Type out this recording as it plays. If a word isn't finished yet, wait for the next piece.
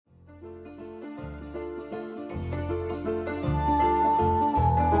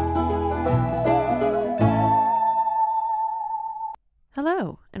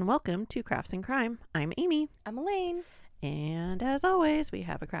Hello, and welcome to Crafts and Crime. I'm Amy. I'm Elaine. And as always, we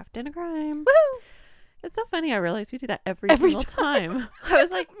have a craft and a crime. Woohoo! It's so funny. I realize we do that every single time. I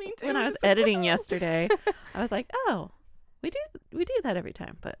was like, when I was editing yesterday, I was like, oh, we do that every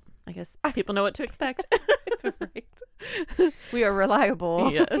time. But I guess people know what to expect. Right. We are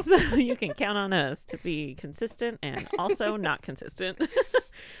reliable. Yes. You can count on us to be consistent and also not consistent.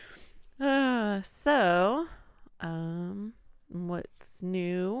 What's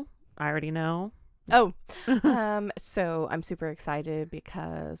new? I already know. Oh, so I'm super excited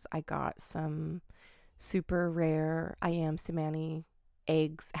because I got some super rare Samani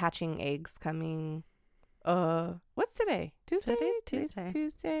eggs, hatching eggs coming. What's today? Tuesday? Today's Tuesday.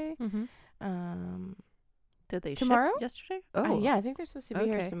 Tuesday. Mm-hmm. Did they tomorrow? ship yesterday? Oh, yeah, I think they're supposed to be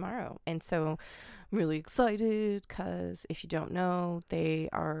here tomorrow. And so I'm really excited because if you don't know, they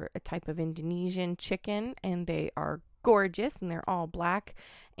are a type of Indonesian chicken and they are gorgeous and they're all black.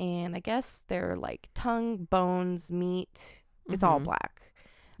 And I guess they're like tongue, bones, meat. It's all black.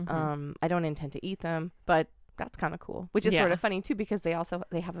 Mm-hmm. I don't intend to eat them, but that's kind of cool, which is sort of funny too because they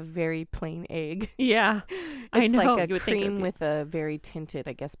have a very plain egg. Yeah, it's like a cream with a very tinted,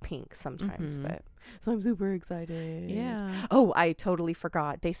 I guess, pink sometimes. But so I'm super excited. Yeah. Oh, I totally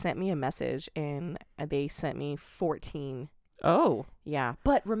forgot. They sent me a message and they sent me 14. Oh, yeah.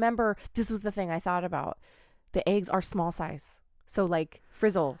 But remember, this was the thing I thought about. The eggs are small size. So like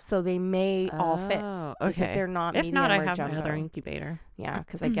frizzle, so they may all fit. Okay. Because they're not medium or jumbo. If not, I have jumbo. my other incubator. Yeah,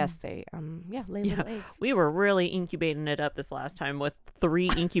 because I guess they lay little eggs. We were really incubating it up this last time with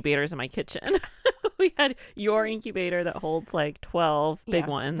 3 incubators in my kitchen. We had your incubator that holds like 12 big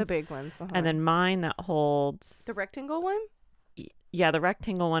ones. The big ones. And then mine that holds... The rectangle one? Yeah, the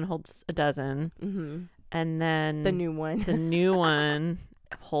rectangle one holds a dozen. Mm-hmm. And then... The new one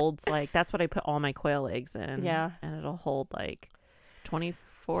holds like... That's what I put all my quail eggs in. Yeah. And it'll hold like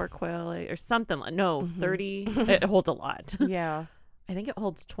 24 quail eggs or something. 30. It holds a lot. Yeah. I think it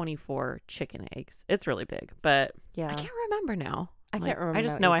holds 24 chicken eggs. It's really big, but I can't remember now. I can't remember. I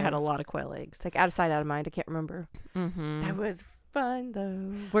just know I had a lot of quail eggs. It's like out of sight, out of mind. I can't remember. That was fun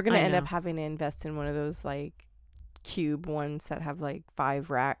though. We're gonna end up having to invest in one of those like cube ones that have like 5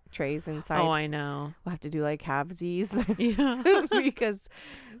 rack trays inside. Oh, I know. We'll have to do like halvesies. Yeah, because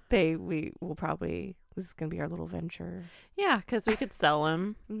we will probably. This is gonna be our little venture. Yeah, because we could sell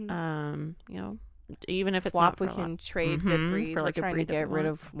them. Even if swap, it's not we can trade good breeds. For like We're trying to get rid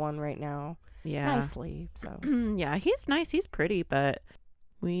of one right now. Yeah, nicely. So yeah, he's nice. He's pretty, but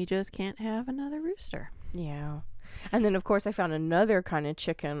we just can't have another rooster. Yeah. And then, of course, I found another kind of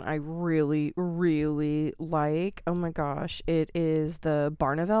chicken I really, really like. Oh, my gosh. It is the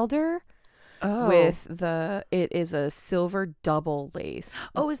Barnevelder. Oh. It is a silver double lace.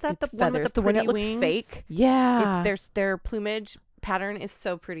 Oh, is that the feathers. one with the one that looks wings? fake? Yeah. Their plumage pattern is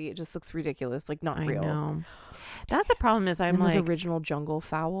so pretty. It just looks ridiculous. Like, not real. I know. That's the problem is and those original jungle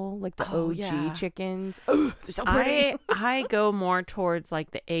fowl, like the OG chickens. Oh, they're so pretty. I go more towards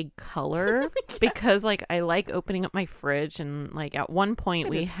like the egg color because like I like opening up my fridge and like at one point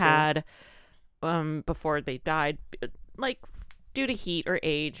we had before they died, like due to heat or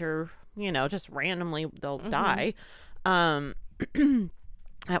age or just randomly they'll die. At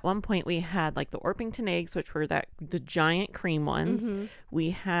one point we had like the Orpington eggs, which were the giant cream ones.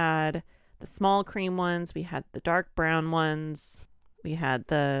 We had the small cream ones, we had the dark brown ones, we had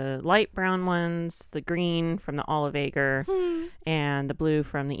the light brown ones, the green from the olive egger, and the blue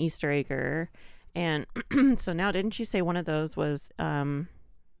from the Easter egger. And so now, didn't you say one of those was a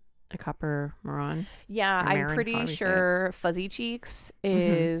copper Maron? Yeah, I'm pretty sure Fuzzy Cheeks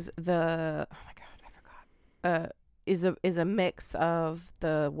is the oh my god, I forgot. Is a mix of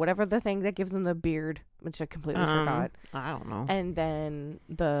the whatever the thing that gives them the beard, which I completely forgot. I don't know. And then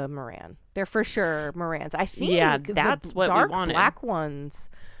the Moran. They're for sure Morans. I think that's what dark we wanted. Black ones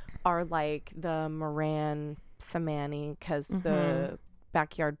are like the Moran Samani because the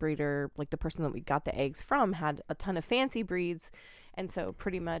backyard breeder, like the person that we got the eggs from, had a ton of fancy breeds. And so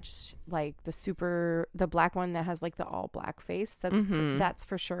pretty much like the black one that has like the all black face, that's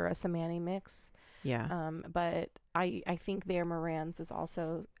for sure a Samani mix. Yeah. But I think their Morans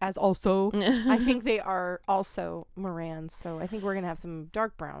I think they are also Morans. So I think we're going to have some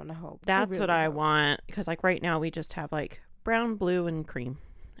dark brown, I hope. That's what I want. Because like right now we just have like brown, blue, and cream.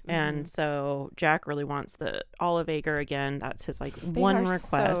 And so Jack really wants the olive egger again. That's his like one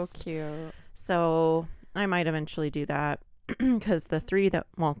request. So cute. So I might eventually do that. Because the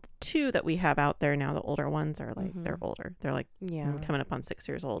 2 that we have out there now, the older ones are like they're older. They're like coming up on 6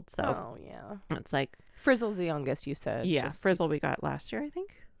 years old. So it's like Frizzle's the youngest, you said. Yeah, Frizzle we got last year, I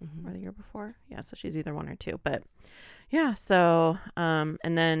think. or the year before. Yeah, so she's either 1 or 2. But yeah, so and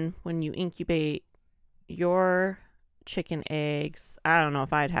then when you incubate your chicken eggs, I don't know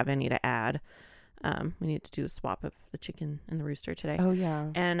if I'd have any to add. We need to do a swap of the chicken and the rooster today. Oh yeah.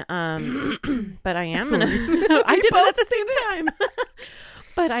 And but I am gonna I did it at the same time.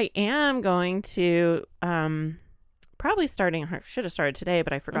 But I am going to probably starting, I should have started today,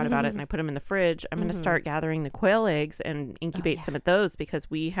 but I forgot about it and I put them in the fridge. I'm going to start gathering the quail eggs and incubate some of those,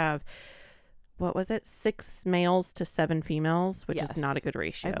 because we have, what was it, 6 males to 7 females, which is not a good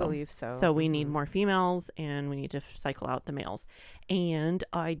ratio. I believe so. So we need more females and we need to cycle out the males. And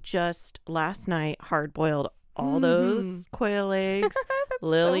I just last night hard boiled all those quail eggs.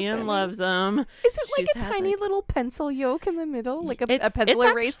 Lillian so loves them. Is it like a tiny little pencil yolk in the middle, like a pencil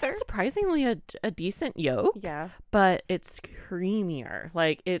eraser? It's surprisingly a decent yolk. Yeah, but it's creamier.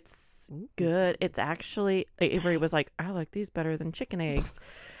 Like, it's good. It's actually, Avery was like, I like these better than chicken eggs.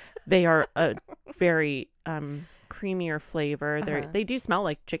 They are a very creamier flavor. They do smell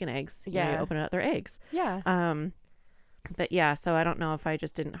like chicken eggs. Yeah, you open it up, they're eggs. Yeah. But yeah, so I don't know if I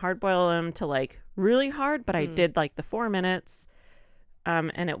just didn't hard boil them to like really hard, but I did like the 4 minutes.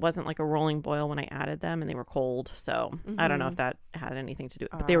 And it wasn't like a rolling boil when I added them, and they were cold. So I don't know if that had anything to do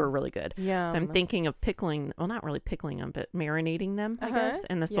with it, but they were really good. Yeah. So I'm thinking of pickling, well, not really pickling them, but marinating them, I guess,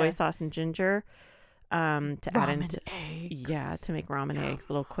 in the soy sauce and ginger, to add into eggs. Yeah, to make ramen eggs,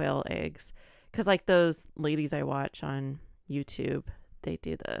 little quail eggs. Because like those ladies I watch on YouTube, they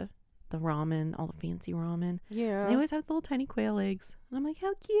do the ramen, all the fancy ramen. Yeah. They always have little tiny quail eggs. And I'm like,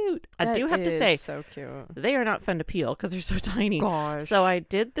 how cute. I do have to say, so cute. They are not fun to peel because they're so tiny. Gosh. So I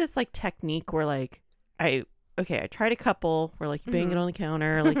did this like technique where like, I tried a couple where like you bang it on the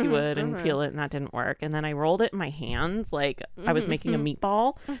counter like you would and peel it, and that didn't work. And then I rolled it in my hands like I was making a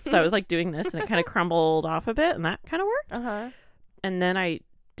meatball. So I was like doing this and it kind of crumbled off a bit, and that kind of worked. And then I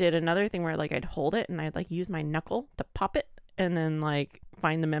did another thing where like I'd hold it and I'd like use my knuckle to pop it and then like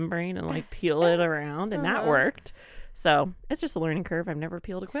find the membrane and like peel it around, and that worked. So it's just a learning curve. I've never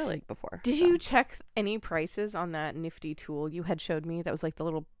peeled a quail egg before. Did you check any prices on that nifty tool you had showed me that was like the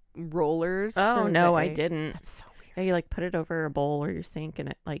little rollers? Oh no, I didn't. That's so weird. Yeah, you like put it over a bowl or your sink, and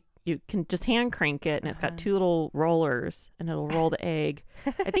it like you can just hand crank it, and it's got 2 little rollers, and it'll roll the egg.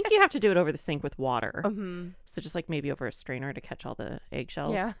 I think you have to do it over the sink with water. So just like maybe over a strainer to catch all the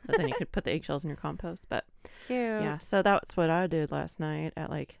eggshells. Yeah. But then you could put the eggshells in your compost. But cute. Yeah, so that's what I did last night at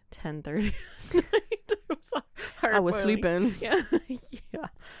like 10:30 I was sleeping. Yeah. Yeah.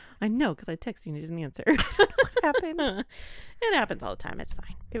 I know, because I texted you and you didn't answer. What happened? It happens all the time. It's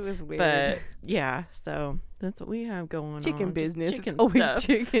fine. It was weird. But yeah, so that's what we have going on. Chicken business. Chicken always stuff.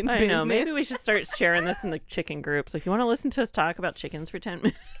 Chicken I business. know. Maybe we should start sharing this in the chicken group. So if you want to listen to us talk about chickens for 10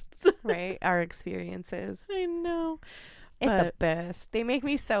 minutes. Right. Our experiences. I know. It's the best. They make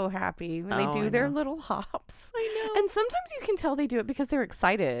me so happy when they do their little hops. I know. And sometimes you can tell they do it because they're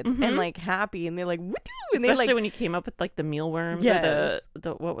excited and like happy, and they're like, woo-doo, and especially like, when you came up with like the mealworms or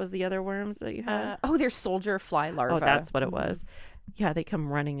the what was the other worms that you had? They're soldier fly larvae. Oh, that's what it was. Yeah, they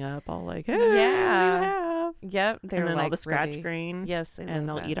come running up all like, hey, what do you have? Yep. And then like all the scratch grain. Yes. And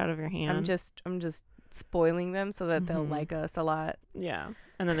they'll eat out of your hand. I'm just spoiling them so that they'll like us a lot. Yeah.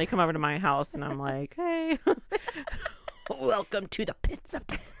 And then they come over to my house and I'm like, hey, welcome to the pits of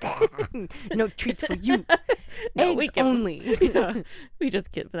despair. No treats for you. Eggs only. We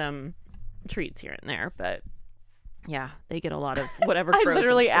just give them treats here and there, but yeah, they get a lot of whatever. I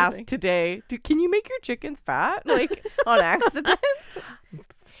literally asked today, can you make your chickens fat? Like on accident?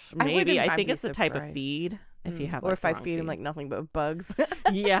 Maybe. I think it's the type of feed. If you have, or if I feed them like nothing but bugs.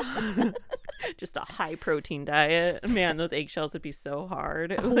 Yeah. Just a high protein diet. Man, those eggshells would be so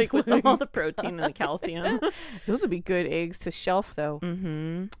hard. Like with all the protein and the calcium. Those would be good eggs to shelf though.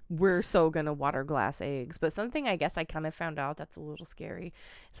 We're so gonna water glass eggs. But something I guess I kind of found out that's a little scary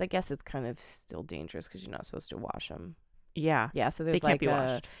is I guess it's kind of still dangerous because you're not supposed to wash them. Yeah. Yeah. So there's they can't be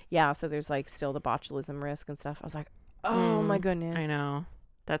washed. Yeah. So there's like still the botulism risk and stuff. I was like, oh my goodness. I know.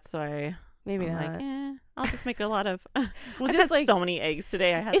 That's why. Maybe I'm not. Like, I'll just make a lot of. I've just had like so many eggs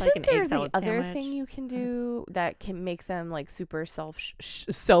today. I had isn't like an there egg salad the other sandwich. thing you can do that can make them like super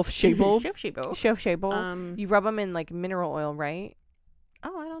self-shapeable? Chef-shapeable. You rub them in like mineral oil, right?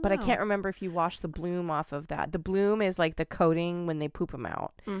 Oh, I don't know. But I can't remember if you wash the bloom off of that. The bloom is like the coating when they poop them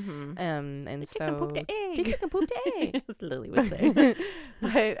out. And the so chicken pooped the egg. The chicken pooped the egg. As Lily would say.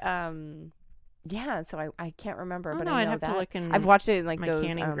 But yeah, so I can't remember, but I know I'd have that to look in I've watched it in like my those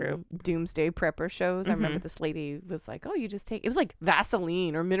canning group. doomsday prepper shows. I remember this lady was like, "Oh, you just take it was like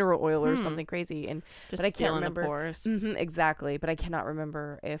Vaseline or mineral oil or something crazy," and just but I can't remember the pores. Exactly, but I cannot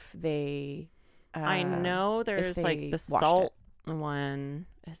remember if they. I know there's like the salt one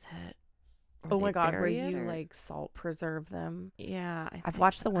Is it? Oh my God, where you like salt preserve them. Yeah. I've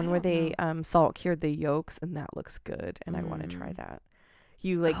watched the one where they salt cured the yolks, and that looks good, and I want to try that.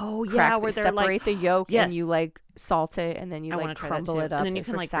 You like where they separate the yolk and you like salt it, and then you like crumble it up, and then you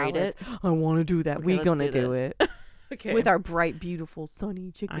can like grate it. I want to do that. Okay, we're gonna do it. Okay. With our bright, beautiful, sunny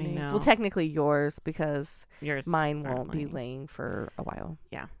chicken eggs. Well, technically yours, because mine won't be laying for a while.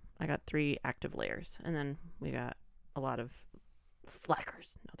 Yeah, I got 3 active layers, and then we got a lot of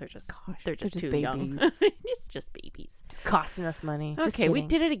slackers. No, they're just too babies. Young. just babies. Just costing us money. Okay, we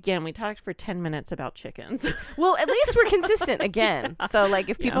did it again. We talked for 10 minutes about chickens. Well, at least we're consistent again. So, like,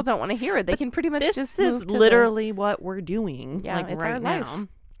 if people don't want to hear it, they can pretty much just This is literally what we're doing. Yeah, like, it's right our now. life.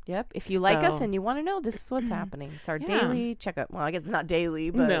 Yep. If you like us and you want to know, this is what's happening. It's our daily checkup. Well, I guess it's not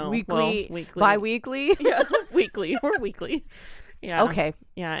daily, but weekly, bi-weekly. Yeah, weekly. We're weekly. Yeah. Okay.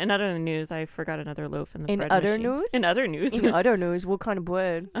 Yeah. In other news, I forgot another loaf in the bread other machine. news? In other news. In other news, what kind of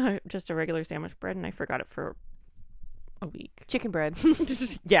bread? Just a regular sandwich bread, and I forgot it for a week. Chicken bread.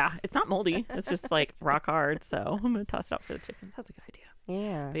 Yeah. It's not moldy. It's just like rock hard. So I'm going to toss it out for the chickens. That's a good idea.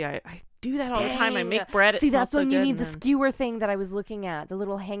 Yeah. But yeah, I do that all the time. I make bread. See, that's when you need the skewer thing that I was looking at, the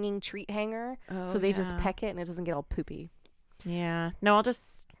little hanging treat hanger. Oh, so they just peck it and it doesn't get all poopy. Yeah. No, I'll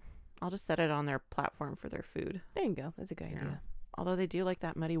just set it on their platform for their food. There you go. That's a good idea. Although they do like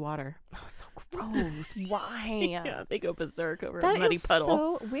that muddy water. Oh, so gross. Why? Yeah, they go berserk over a muddy puddle.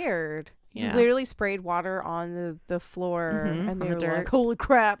 That is so weird. Yeah. You literally sprayed water on the floor, and they were like, holy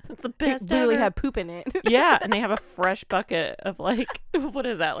crap. It's the best It literally ever. had poop in it. Yeah, and they have a fresh bucket of like, what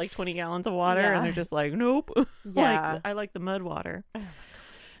is that, like 20 gallons of water? Yeah. And they're just like, nope. Yeah. I like the mud water.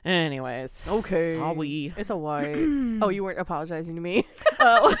 Anyways. Okay. Sorry. It's a white. Oh, you weren't apologizing to me.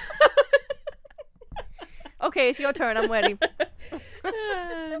 Oh. Okay, it's your turn. I'm ready.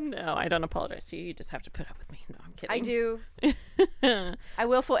 No, I don't apologize to you. You just have to put up with me. No, I'm kidding. I do. I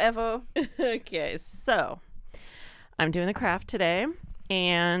will forever. Okay, so I'm doing the craft today,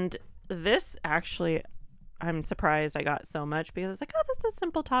 and this actually, I'm surprised I got so much because I was like, oh, this is a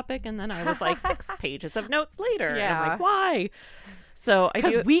simple topic, and then I was like 6 pages of notes later. Yeah. And I'm like, why? So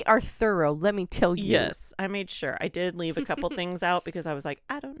because we are thorough, let me tell you. Yes, I made sure. I did leave a couple things out because I was like,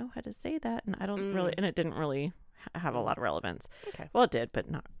 I don't know how to say that, and I don't really, and it didn't really have a lot of relevance. Okay. Well, it did, but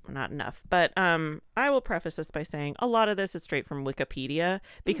not enough. But I will preface this by saying a lot of this is straight from Wikipedia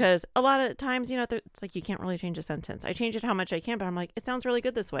because a lot of times, it's like you can't really change a sentence. I change it how much I can, but I'm like, it sounds really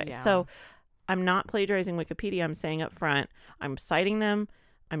good this way. Yeah. So I'm not plagiarizing Wikipedia. I'm saying up front, I'm citing them.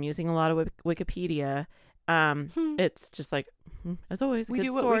 I'm using a lot of Wikipedia. It's just like, as always, a we good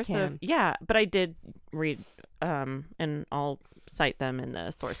do what source we can. of, yeah, but I did read, and I'll cite them in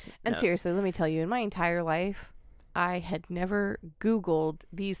the source And notes. seriously, let me tell you, in my entire life, I had never Googled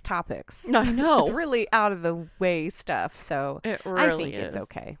these topics. No, I know. It's really out of the way stuff. So It really I think is. it's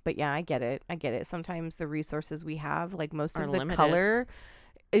okay. But yeah, I get it. Sometimes the resources we have, like most Are of the limited. color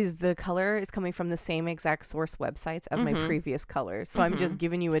is coming from the same exact source websites as my previous colors. So I'm just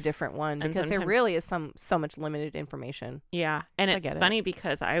giving you a different one And because there sometimes- really is so much limited information. Yeah, and I it's get it. funny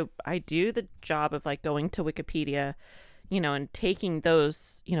because I do the job of like going to Wikipedia, and taking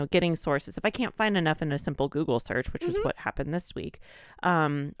those, getting sources. If I can't find enough in a simple Google search, which is what happened this week,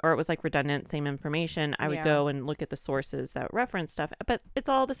 or it was like redundant, same information, I would go and look at the sources that reference stuff. But it's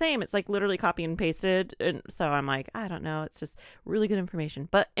all the same. It's like literally copy and pasted. And so I'm like, I don't know. It's just really good information.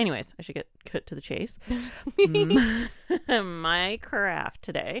 But anyways, I should get cut to the chase. My craft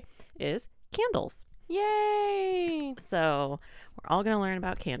today is candles. Yay! So we're all going to learn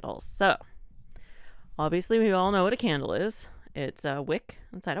about candles. So obviously we all know what a candle is. It's a wick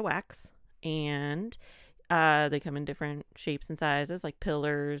inside of wax, and they come in different shapes and sizes, like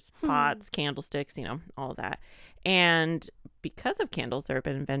pillars, pots, candlesticks, all of that. And because of candles, there have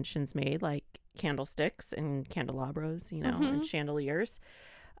been inventions made like candlesticks and candelabras, and chandeliers.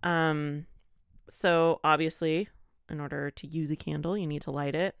 So obviously, in order to use a candle, you need to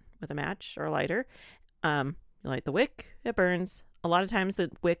light it with a match or a lighter. You light the wick, it burns. A lot of times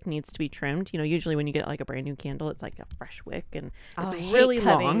the wick needs to be trimmed. Usually when you get like a brand new candle, it's like a fresh wick and it's really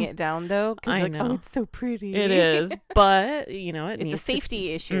cutting long. it down though, because know. it's so pretty. It is, but It's a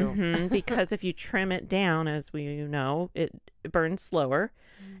safety issue. because if you trim it down, as we know, it burns slower,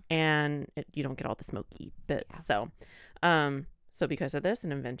 and you don't get all the smoky bits. Yeah. So because of this,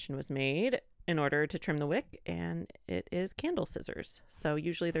 an invention was made in order to trim the wick, and it is candle scissors. So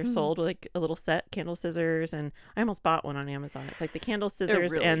usually they're sold with like a little set candle scissors, and I almost bought one on Amazon. It's like the candle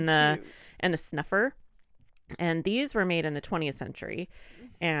scissors really and the snuffer. And these were made in the 20th century.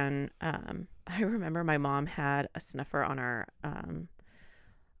 And I remember my mom had a snuffer on our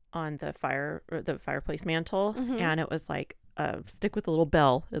on the fireplace mantle, and it was like stick with a little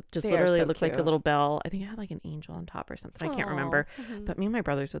bell. It just They literally are so looked like a cute. little bell. I think it had like an angel on top or something. I can't remember. Mhm. But me and my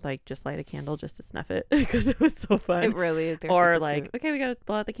brothers would like just light a candle just to snuff it because it was so fun. It really, they're Or super like, cute. okay, we gotta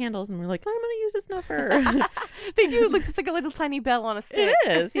blow out the candles, and we're like, I'm gonna use a snuffer. They do. It looks just like a little tiny bell on a stick.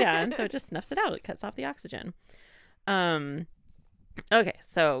 It is, yeah. And so it just snuffs it out. It cuts off the oxygen. Okay,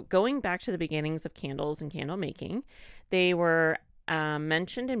 so going back to the beginnings of candles and candle making, they were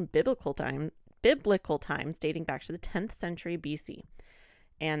mentioned in biblical times dating back to the 10th century BC.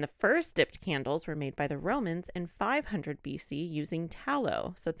 And the first dipped candles were made by the Romans in 500 BC using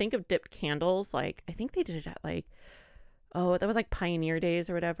tallow. So think of dipped candles like, I think they did it at like, that was like Pioneer Days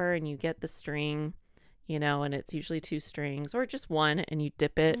or whatever. And you get the string, and it's usually 2 strings or just one, and you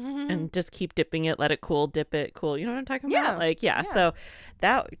dip it and just keep dipping it, let it cool, dip it, cool. You know what I'm talking about? Like, yeah. So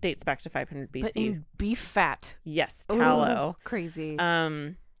that dates back to 500 BC. But in beef fat. Yes, tallow. Ooh, crazy.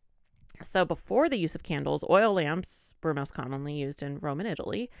 So before the use of candles, oil lamps were most commonly used in Rome and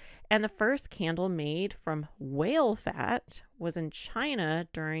Italy. And the first candle made from whale fat was in China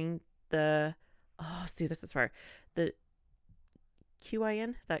during the, this is where, the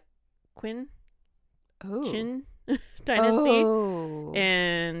Qin, is that Qin? Qin dynasty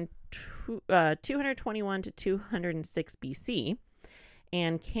in 221 to 206 BC.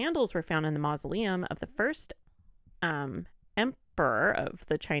 And candles were found in the mausoleum of the first emperor of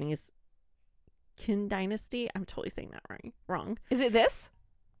the Chinese Qin dynasty. I'm totally saying that wrong. Is it this?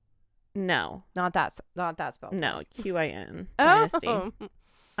 No. Not that spell. No, Qin dynasty.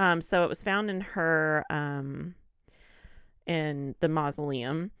 So it was found in her in the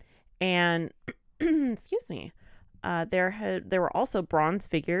mausoleum, and excuse me. There were also bronze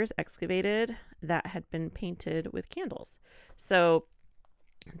figures excavated that had been painted with candles. So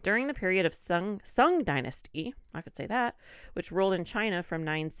during the period of Sung Dynasty, I could say that, which ruled in China from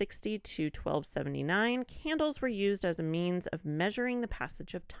 960 to 1279, candles were used as a means of measuring the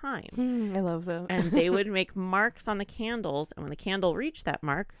passage of time. I love that. And they would make marks on the candles, and when the candle reached that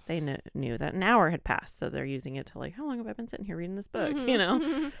mark, they knew that an hour had passed. So they're using it to like, how long have I been sitting here reading this book?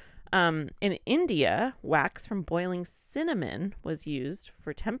 In India, wax from boiling cinnamon was used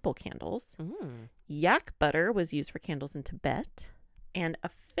for temple candles. Yak butter was used for candles in Tibet. And a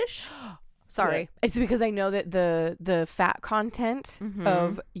fish. Sorry. It's because I know that the fat content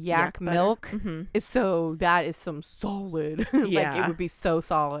of yak milk is that is some solid. Like it would be so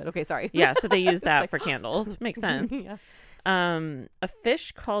solid. Okay, sorry. Yeah, so they use that for candles. Makes sense. Yeah. A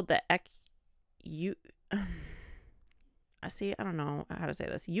fish called the I don't know how to say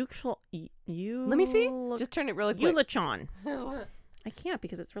this. Let me see. Just turn it really quick. Eulachon. I can't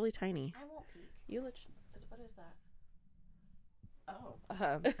because it's really tiny. I won't peek. What is that?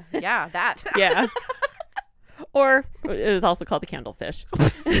 Yeah, that. Yeah. Or it was also called the candlefish.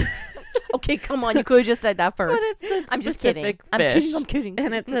 Okay, come on. You could have just said that first. But it's I'm just kidding. fish. I'm kidding.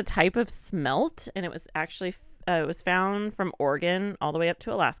 And it's a type of smelt, and it was actually it was found from Oregon all the way up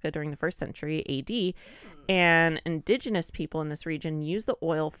to Alaska during the 1st century AD. And indigenous people in this region used the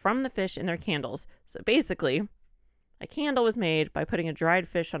oil from the fish in their candles. So basically, a candle was made by putting a dried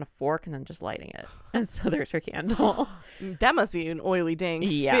fish on a fork and then just lighting it. And so there's her candle. That must be an oily dang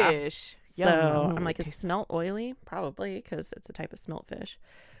fish. So Yum. I'm like, is smelt oily? Probably, because it's a type of smelt fish.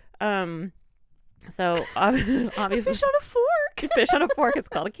 So obviously, fish on a fork. Fish on a fork is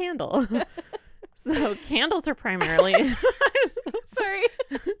called a candle. So candles are primarily. Sorry.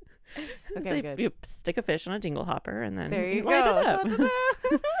 Okay, good. You stick a fish on a dingle hopper and then there you light go. it up. Da, da, da.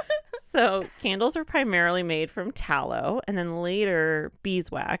 So candles are primarily made from tallow and then later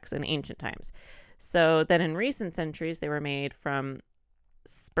beeswax in ancient times. So then in recent centuries, they were made from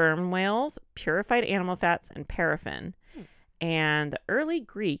sperm whales, purified animal fats, and paraffin. And the early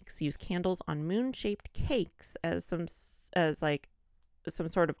Greeks used candles on moon-shaped cakes as some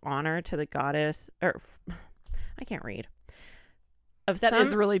sort of honor to the goddess, or I can't read. That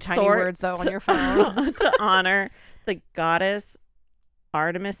is really tiny words though on your phone. To honor the goddess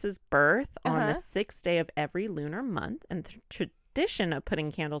Artemis's birth on the 6th day of every lunar month, and the tradition of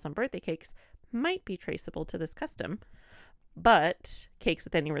putting candles on birthday cakes might be traceable to this custom. But cakes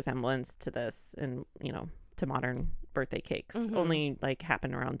with any resemblance to this and, to modern birthday cakes only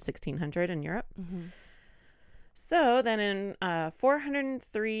happen around 1600 in Europe. So then in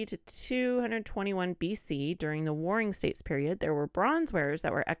 403 to 221 BC, during the Warring States period, there were bronze wares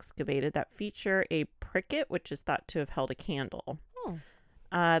that were excavated that feature a pricket, which is thought to have held a candle.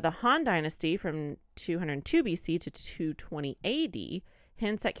 The Han Dynasty from 202 BC to 220 AD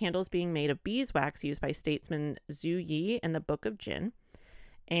hints at candles being made of beeswax used by statesman Zhu Yi in the Book of Jin.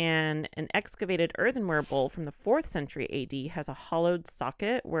 And an excavated earthenware bowl from the 4th century AD has a hollowed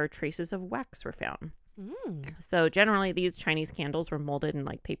socket where traces of wax were found. So generally, these Chinese candles were molded in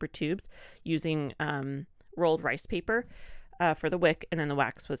like paper tubes using rolled rice paper for the wick, and then the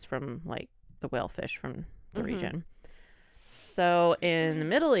wax was from like the whalefish from the region. So in the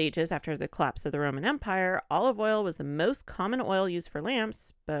Middle Ages, after the collapse of the Roman Empire, olive oil was the most common oil used for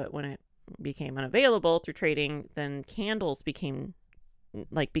lamps, but when it became unavailable through trading, then candles began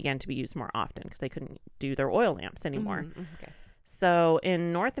to be used more often because they couldn't do their oil lamps anymore. Okay. So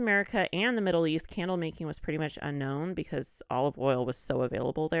in North America and the Middle East, candle making was pretty much unknown because olive oil was so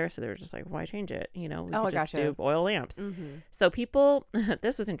available there. So they were just like, why change it? We could just do oil lamps. So people,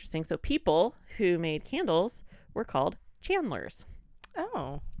 this was interesting. So people who made candles were called chandlers.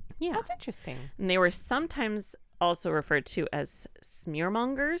 Oh, yeah. That's interesting. And they were sometimes also referred to as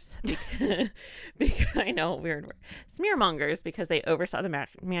smearmongers because I know, weird word. Smearmongers because they oversaw the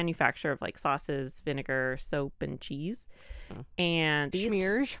manufacture of like sauces, vinegar, soap, and cheese. And these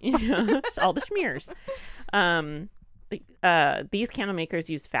smears, all the smears. These candle makers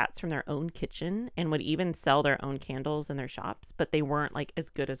used fats from their own kitchen and would even sell their own candles in their shops, but they weren't like as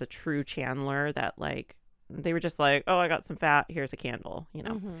good as a true chandler that like they were just like, oh, I got some fat, here's a candle,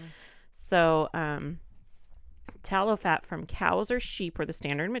 So tallow fat from cows or sheep were the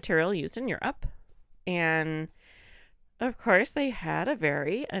standard material used in Europe, and of course they had a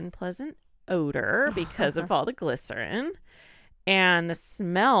very unpleasant odor because of all the glycerin. And the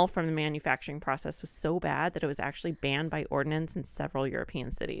smell from the manufacturing process was so bad that it was actually banned by ordinance in several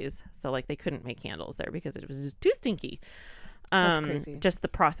European cities. So, like, they couldn't make candles there because it was just too stinky. That's crazy. Just the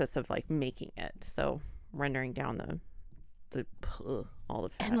process of, like, making it. So, rendering down all the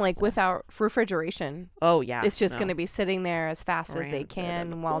fat and, like, stuff. without refrigeration. Oh, yeah. It's just going to be sitting there as fast as they Rancid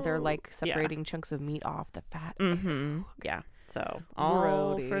can while they're, like, separating chunks of meat off the fat. Yeah. So,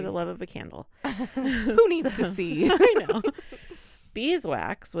 all for the love of a candle. Who needs to see? I know.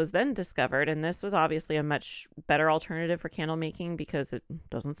 Beeswax was then discovered, and this was obviously a much better alternative for candle making because it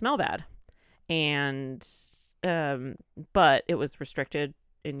doesn't smell bad. And, but it was restricted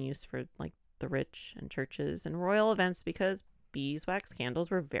in use for like the rich and churches and royal events because beeswax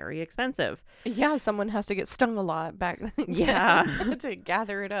candles were very expensive. Yeah, someone has to get stung a lot back then. Yeah. to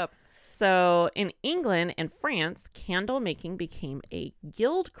gather it up. So in England and France, candle making became a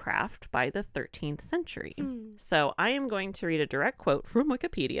guild craft by the 13th century. So I am going to read a direct quote from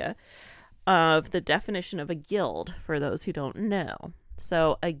Wikipedia of the definition of a guild for those who don't know.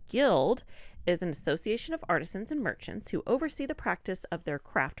 So a guild is an association of artisans and merchants who oversee the practice of their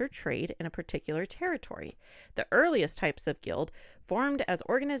craft or trade in a particular territory. The earliest types of guild, formed as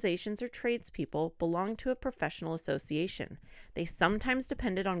organizations or tradespeople, belonged to a professional association. They sometimes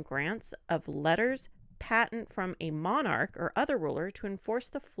depended on grants of letters patent from a monarch or other ruler to enforce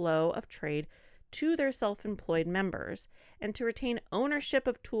the flow of trade to their self-employed members and to retain ownership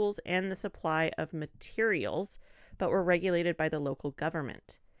of tools and the supply of materials, but were regulated by the local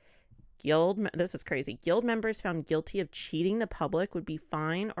government. This is crazy. Guild members found guilty of cheating the public would be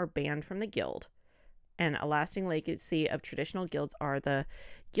fined or banned from the guild. And a lasting legacy of traditional guilds are the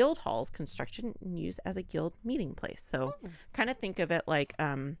guild halls constructed and used as a guild meeting place. So kind of think of it like,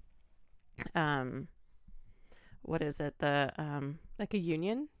 what is it? Like a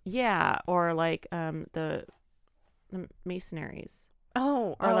union? Yeah. Or like the masonries.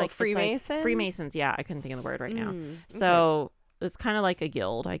 Oh, or like Freemasons? Like Freemasons. Yeah. I couldn't think of the word right now. So it's kind of like a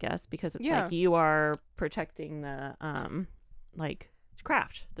guild, I guess, because it's like you are protecting the like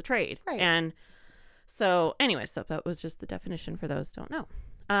craft, the trade. Right. And so anyway, so that was just the definition for those who don't know.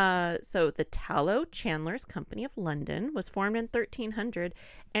 So the Tallow Chandlers Company of London was formed in 1300,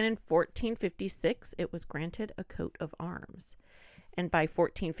 and in 1456 it was granted a coat of arms. And by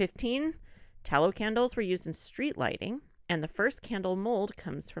 1415, tallow candles were used in street lighting, and the first candle mold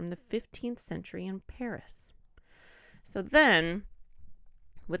comes from the 15th century in Paris. So then,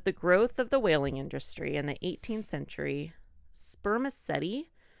 with the growth of the whaling industry in the 18th century,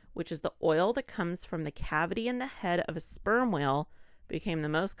 spermaceti, which is the oil that comes from the cavity in the head of a sperm whale, became the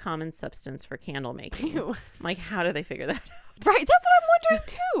most common substance for candle making. Ew. Like, how did they figure that out? Right, that's what I'm wondering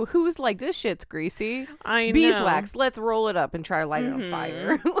too. Who was like, this shit's greasy? I know. Beeswax, let's roll it up and try to light it on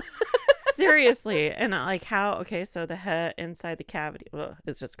fire. Seriously. And like how, okay, so the head inside the cavity,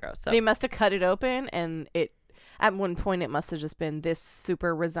 it's just gross. So they must have cut it open, and at one point it must have just been, this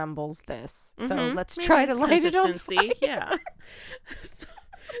super resembles this. So let's try to light it on fire. Yeah.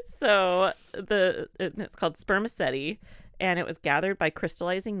 So it's called spermaceti, and it was gathered by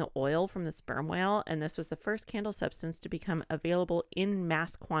crystallizing the oil from the sperm whale, and this was the first candle substance to become available in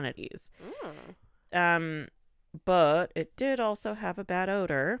mass quantities. But it did also have a bad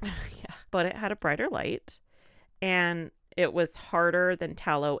odor. Yeah. But it had a brighter light, and it was harder than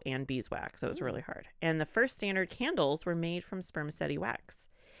tallow and beeswax, so it was really hard. And the first standard candles were made from spermaceti wax.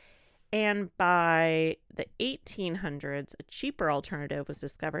 And by the 1800s, a cheaper alternative was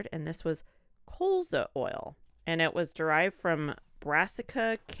discovered, and this was colza oil. And it was derived from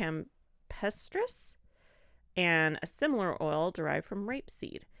Brassica campestris, and a similar oil derived from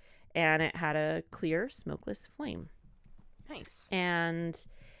rapeseed. And it had a clear, smokeless flame. Nice. And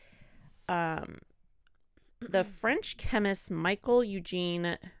the French chemist Michael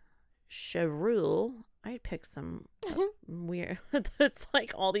Eugene Chevreul, I picked some weird, it's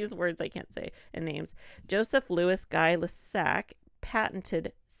like all these words I can't say and names. Joseph Louis Guy Lassac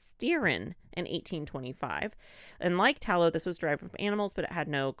patented stearin in 1825. And like tallow, this was derived from animals, but it had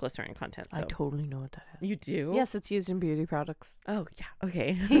no glycerin content. So. I totally know what that is. You do? Yes, it's used in beauty products. Oh, yeah.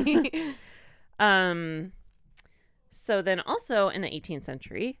 Okay. So then also in the 18th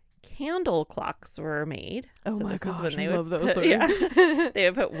century, candle clocks were made. Oh so my this gosh, is when they I would love those. they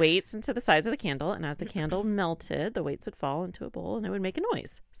would put weights into the sides of the candle, and as the candle melted, the weights would fall into a bowl and it would make a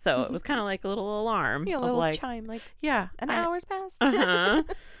noise. So it was kind of like a little alarm. Yeah, a of little like, chime, like an hour's passed. Uh-huh.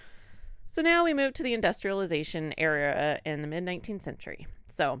 So now we move to the industrialization era in the mid-19th century.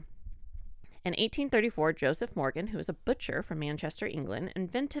 So in 1834, Joseph Morgan, who was a butcher from Manchester, England,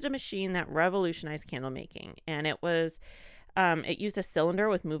 invented a machine that revolutionized candle making. And it was, it used a cylinder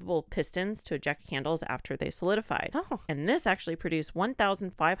with movable pistons to eject candles after they solidified. Oh. And this actually produced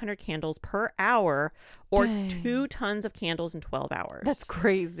 1,500 candles per hour, or Dang. 2 tons of candles in 12 hours. That's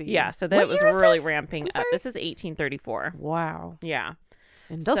crazy. Yeah, so that What was year is really this? ramping I'm up. sorry? This is 1834. Wow. Yeah.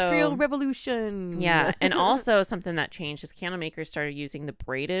 Industrial So- revolution. Yeah, and also something that changed is candle makers started using the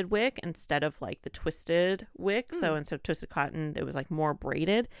braided wick instead of like the twisted wick. So instead of twisted cotton, it was like more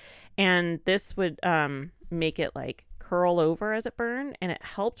braided, and this would make it like curl over as it burned, and it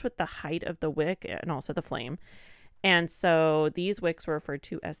helped with the height of the wick and also the flame. And so these wicks were referred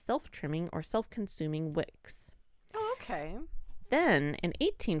to as self-trimming or self-consuming wicks. Oh, okay. Then in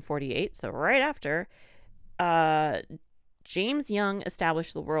 1848, so right after, James Young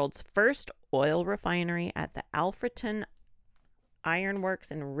established the world's first oil refinery at the Alfreton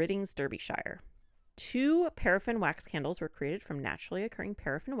Ironworks in Riddings, Derbyshire. 2 paraffin wax candles were created from naturally occurring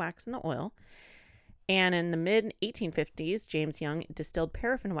paraffin wax in the oil. And in the mid-1850s, James Young distilled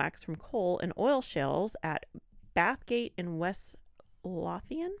paraffin wax from coal and oil shales at Bathgate in West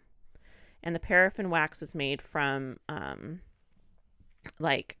Lothian. And the paraffin wax was made from,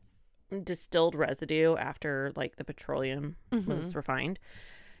 like, distilled residue after like the petroleum was refined.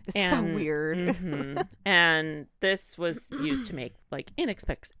 It's so weird. And this was used to make like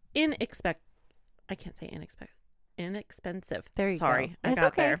inexpensive. There you Sorry, go. I It's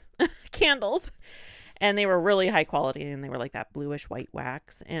got okay. there. Candles. And they were really high quality, and they were like that bluish white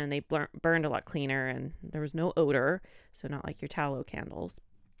wax, and they burned a lot cleaner, and there was no odor, so not like your tallow candles.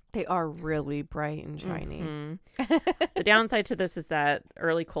 They are really bright and shiny. The downside to this is that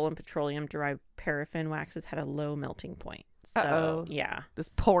early coal and petroleum derived paraffin waxes had a low melting point. So, Uh-oh. yeah.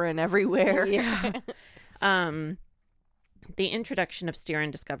 Just pouring everywhere. Yeah. The introduction of stearin,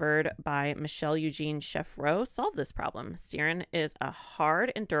 discovered by Michel Eugene Chevreul, solved this problem. Stearin is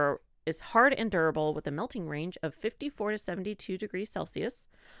hard and durable with a melting range of 54 to 72 degrees Celsius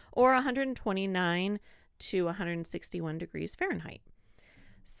or 129 to 161 degrees Fahrenheit.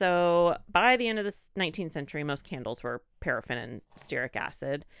 So by the end of the 19th century, most candles were paraffin and stearic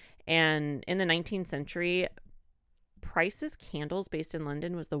acid. And in the 19th century, Price's Candles, based in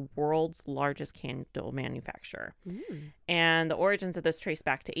London, was the world's largest candle manufacturer. And the origins of this trace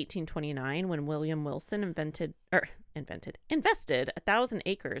back to 1829, when William Wilson invested 1,000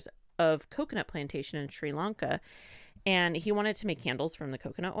 acres of coconut plantation in Sri Lanka. And he wanted to make candles from the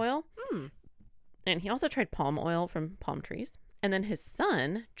coconut oil. And he also tried palm oil from palm trees. And then his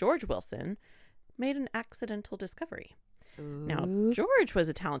son, George Wilson, made an accidental discovery. Now, George was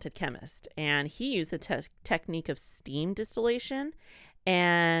a talented chemist, and he used the technique of steam distillation,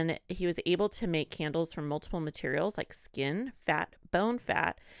 and he was able to make candles from multiple materials like skin, fat, bone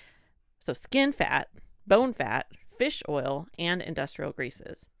fat. So skin fat, bone fat, fish oil, and industrial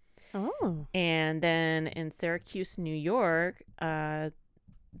greases. Oh. And then in Syracuse, New York, it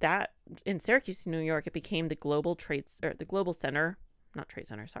became the global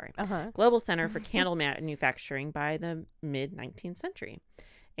global center for candle manufacturing by the mid 19th century.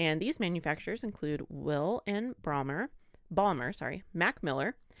 And these manufacturers include Will and Balmer, Mac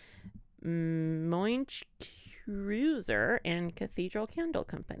Miller, Moinch Cruiser, and Cathedral Candle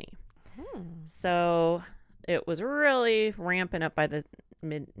Company. So it was really ramping up by the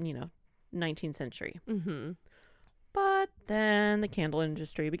mid 19th century. But then the candle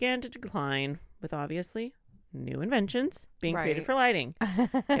industry began to decline, with obviously new inventions being created Right. for lighting. You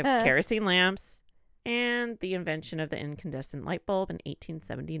have kerosene lamps and the invention of the incandescent light bulb in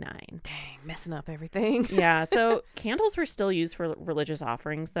 1879. Dang, messing up everything. Yeah, so candles were still used for religious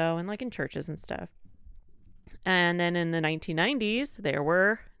offerings, though, and like in churches and stuff. And then in the 1990s, there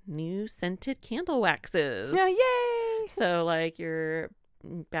were new scented candle waxes. Yeah, yay! So like your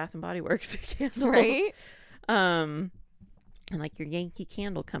Bath and Body Works candles. Right? And like your Yankee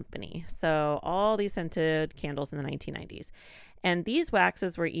Candle Company. So all these scented candles in the 1990s. And these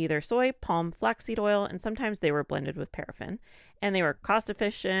waxes were either soy, palm, flaxseed oil, and sometimes they were blended with paraffin. And they were cost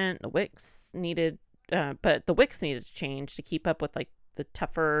efficient. The wicks needed, but the wicks needed to change to keep up with like the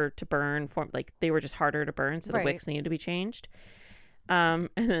tougher to burn form. Like they were just harder to burn, so the wicks needed to be changed. And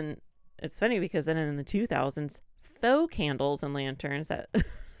then it's funny because then in the 2000s, faux candles and lanterns that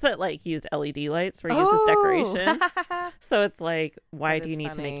like used LED lights were used as decoration. So it's like, why do you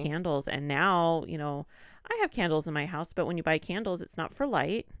need to make candles? And now, you know, I have candles in my house, but when you buy candles, it's not for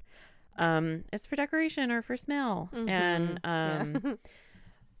light. It's for decoration or for smell. And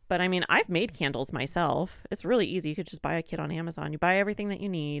but I mean, I've made candles myself. It's really easy. You could just buy a kit on Amazon. You buy everything that you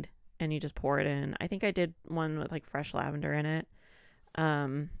need and you just pour it in. I think I did one with like fresh lavender in it.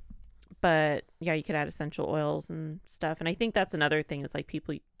 But yeah, you could add essential oils and stuff. And I think that's another thing is like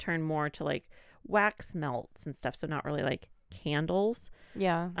people turn more to like wax melts and stuff. So not really like candles.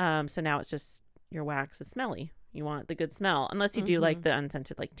 Yeah. So now it's just your wax is smelly. You want the good smell. Unless you do like the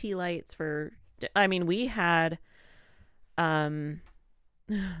unscented like tea lights for, I mean, we had,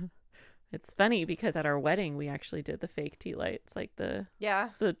 it's funny because at our wedding, we actually did the fake tea lights, like the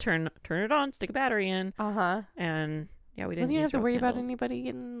turn it on, stick a battery in. And yeah, we didn't you don't use have to worry candles. about anybody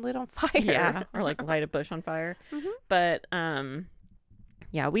getting lit on fire. Yeah, or like light a bush on fire. But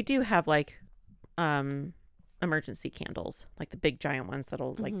yeah, we do have like emergency candles, like the big giant ones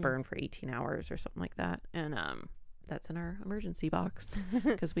that'll like burn for 18 hours or something like that. And that's in our emergency box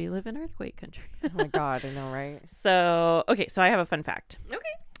because we live in earthquake country. Oh my God, I know, right? So, okay, so I have a fun fact. Okay.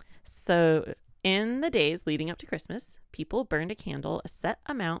 So in the days leading up to Christmas, people burned a candle a set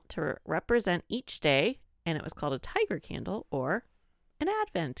amount to represent each day, and it was called a tiger candle or an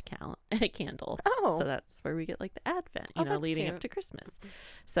Advent candle. Oh. So that's where we get like the Advent, that's leading cute. up to Christmas.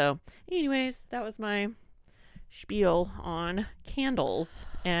 So anyways, that was my spiel on candles,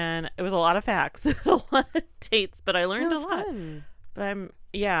 and it was a lot of facts, a lot of dates, but I learned a lot. Fun. But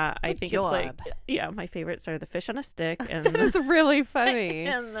I think job. it's like, my favorites are the fish on a stick and That is really funny.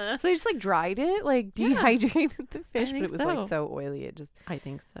 and the, So they just like dried it, like dehydrated the fish, but think it was like so oily. It just I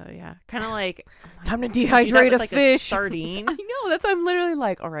think so, yeah. Kind of like time to do that dehydrate with, a like, fish. sardine. I know. That's why I'm literally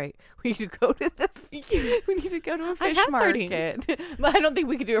like, all right, we need to go to this. We need to go to a fish have market. But I don't think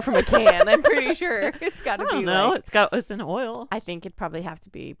we could do it from a can. I'm pretty sure it's got to be. No, like, it's in oil. I think it'd probably have to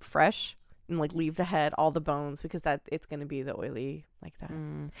be fresh and like leave the head, all the bones, because that it's going to be the oily like that.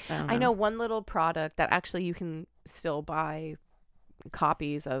 I know one little product that actually you can still buy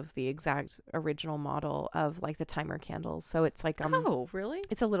copies of the exact original model of like the timer candles. So it's like oh, really?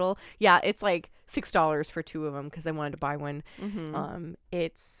 it's a little it's like $6 for 2 of them because I wanted to buy one.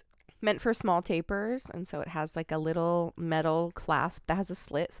 It's meant for small tapers, and so it has like a little metal clasp that has a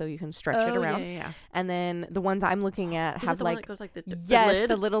slit so you can stretch it around. Yeah. And then the ones I'm looking at Is have it the like one that goes like the yes, lid?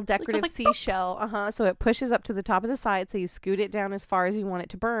 the little decorative like, seashell. So it pushes up to the top of the side, so you scoot it down as far as you want it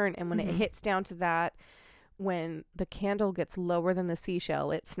to burn, and when it hits down to that, when the candle gets lower than the seashell,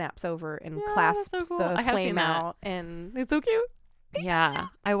 it snaps over and clasps so cool. the I have seen flame that. out, and it's so cute. Yeah,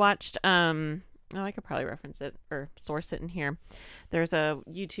 I watched I could probably reference it or source it in here. There's a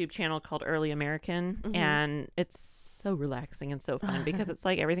YouTube channel called Early American, and it's so relaxing and so fun because it's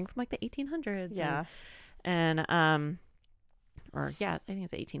like everything from like the 1800s. Yeah. And I think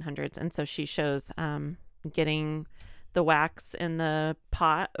it's the 1800s. And so she shows getting the wax in the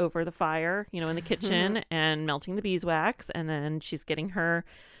pot over the fire, in the kitchen and melting the beeswax. And then she's getting her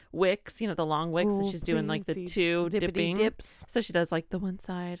wicks, the long wicks, and she's doing like the 2 dipping dips. So she does like the one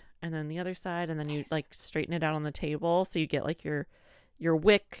side and then the other side, and then you like straighten it out on the table, so you get like your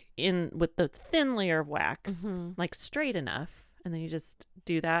wick in with the thin layer of wax, like straight enough, and then you just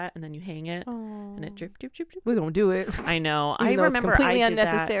do that, and then you hang it, and it drip. We're gonna do it. I know. Even I though remember it's completely I did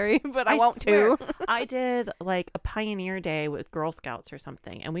unnecessary, but I won't swear, too. I did like a pioneer day with Girl Scouts or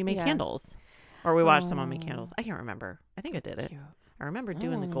something, and we made Yeah. candles, or we watched someone make candles. I can't remember. I think I did it. Cute. I remember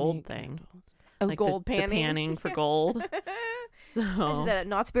doing the gold thing. Oh, Like gold the panning for gold. So I did that at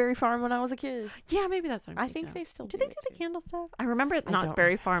Knott's Berry Farm when I was a kid. yeah, maybe that's what I'm I thinking think of. they still Did do they do it the too. candle stuff? I remember at I Knott's don't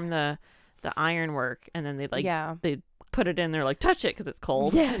Berry Farm the iron work, and then they they put it in there like touch it because it's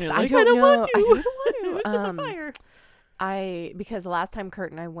cold. Yes, and you're I like, don't know. want to. I don't want to. It's just a fire. Because the last time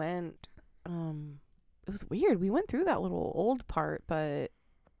Kurt and I went, it was weird. We went through that little old part, but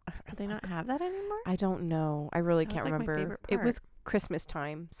do they not have that anymore? I don't know. I really can't remember. My favorite It part. was Christmas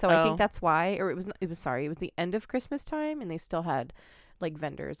time, so I think that's why. Or it was the end of Christmas time, and they still had like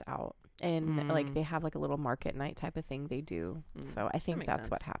vendors out, and like they have like a little market night type of thing they do. So I think that's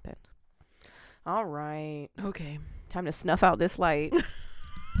what happened. All right. Okay. Time to snuff out this light.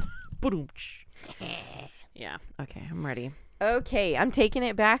 Yeah. Okay. I'm ready. Okay. I'm taking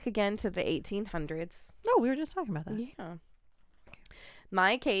it back again to the 1800s. Oh, we were just talking about that. Yeah.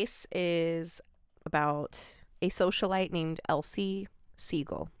 My case is about a socialite named Elsie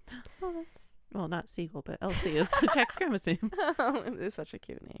Sigel. Oh, that's, well, not Sigel, but Elsie is Jack's grandma's name. It's such a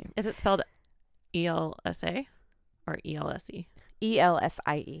cute name. Is it spelled ELSA or ELSE?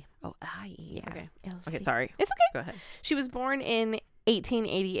 ELSIE. Oh, IE. Yeah. Okay. Elsie. Okay, sorry. It's okay. Go ahead. She was born in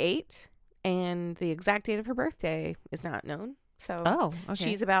 1888, and the exact date of her birthday is not known. So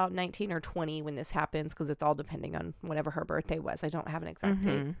she's about 19 or 20 when this happens, because it's all depending on whenever her birthday was. I don't have an exact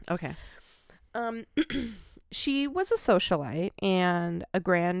date. Okay. She was a socialite and a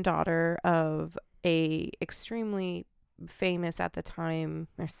granddaughter of a extremely famous at the time,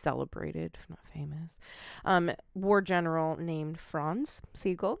 or celebrated, if not famous, war general named Franz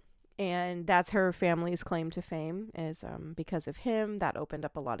Sigel. And that's her family's claim to fame, is because of him. That opened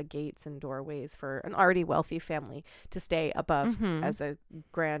up a lot of gates and doorways for an already wealthy family to stay above as a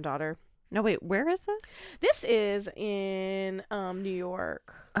granddaughter. No, wait, where is this? This is in New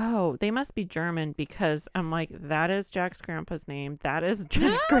York. Oh, they must be German, because I'm like, that is Jack's grandpa's name. That is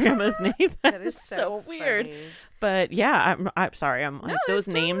Jack's grandma's name. That is so weird. Funny. But yeah, I'm sorry. I'm like, those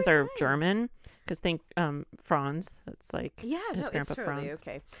names totally are fine. German, because think Franz. That's like his grandpa it's totally Franz.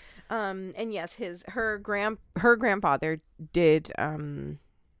 okay. And yes, her grandfather did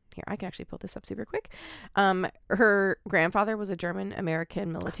here, I can actually pull this up super quick. Her grandfather was a German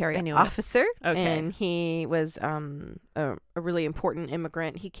American military officer. Okay. And he was a really important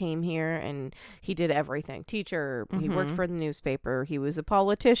immigrant. He came here and he did everything. Teacher, he worked for the newspaper, he was a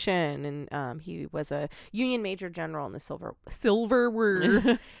politician, and he was a Union Major General in the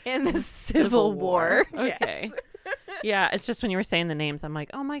Civil War. Okay. Yes. Yeah, it's just when you were saying the names, I'm like,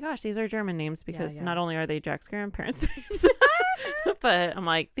 oh my gosh, these are German names, because not only are they Jack's grandparents' names, but I'm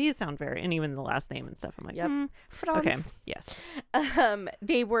like, these sound very, and even the last name and stuff. I'm like, Franz. Okay, yes.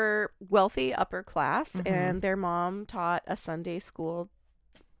 They were wealthy, upper class, and their mom taught a Sunday school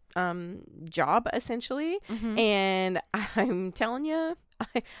job, essentially. And I'm telling you,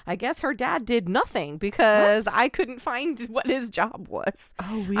 I guess her dad did nothing, because I couldn't find what his job was.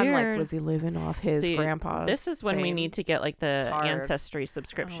 Oh, weird. I'm like, was he living off his grandpa's This is when we need to get like the hard. Ancestry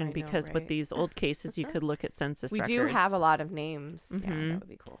subscription, because with these old cases, you could look at census records. We do have a lot of names. Yeah, that would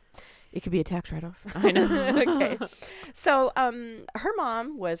be cool. It could be a tax write-off. I know. Okay. So her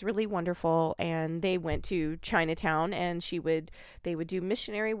mom was really wonderful, and they went to Chinatown, and they would do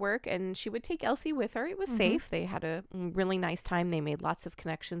missionary work, and she would take Elsie with her. It was safe. They had a really nice time. They made lots of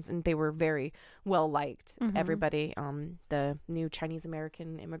connections, and they were very well liked. Everybody, the new Chinese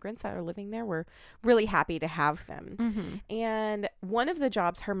American immigrants that are living there, were really happy to have them. And one of the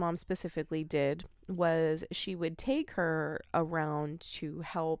jobs her mom specifically did was she would take her around to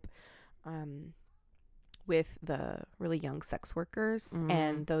help with the really young sex workers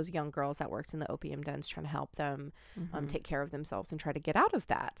and those young girls that worked in the opium dens, trying to help them take care of themselves and try to get out of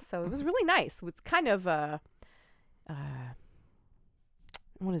that. So it was really nice. It's kind of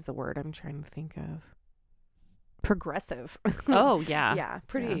what is the word I'm trying to think of? Progressive. Oh, yeah. Yeah,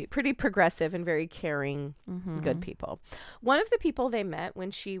 pretty progressive and very caring, good people. One of the people they met when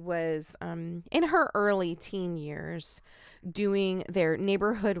she was in her early teen years, doing their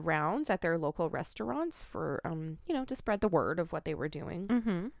neighborhood rounds at their local restaurants for to spread the word of what they were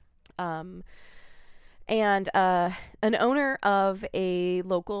doing. And an owner of a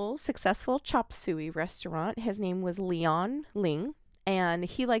local successful chop suey restaurant, his name was Leon Ling. And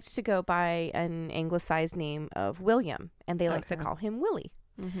he liked to go by an anglicized name of William, and they liked to call him Willie.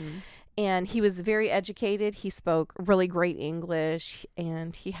 And he was very educated. He spoke really great English,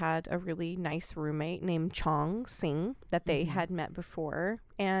 and he had a really nice roommate named Chong Sing that they had met before.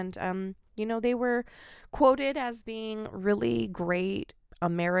 And, they were quoted as being really great,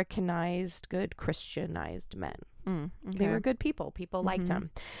 Americanized, good Christianized men. They were good people. People liked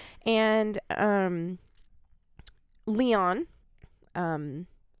them. And Leon,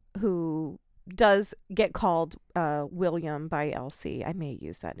 who does get called William by Elsie. I may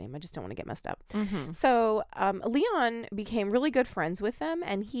use that name. I just don't want to get messed up. Mm-hmm. So Leon became really good friends with them,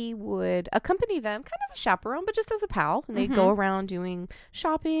 and he would accompany them, kind of a chaperone, but just as a pal. And they'd go around doing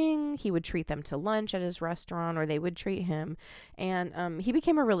shopping. He would treat them to lunch at his restaurant, or they would treat him. And he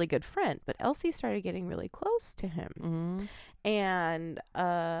became a really good friend. But Elsie started getting really close to him. Mm-hmm. And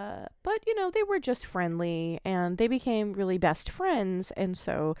but you know, they were just friendly, and they became really best friends. And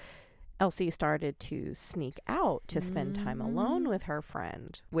so Elsie started to sneak out to spend time alone with her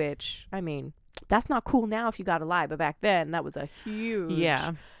friend, which, I mean, that's not cool now if you got to lie, but back then that was a huge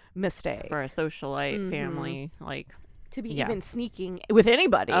mistake for a socialite family, like to be even sneaking with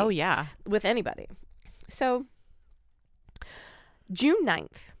anybody. Oh yeah, with anybody. So June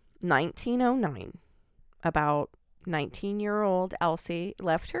 9th, 1909, about 19-year-old Elsie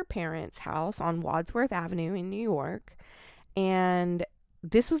left her parents' house on Wadsworth Avenue in New York, and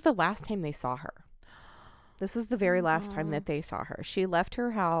this was the last time they saw her. This was the very last time that they saw her. She left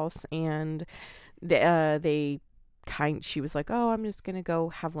her house, and she was like, "Oh, I'm just gonna go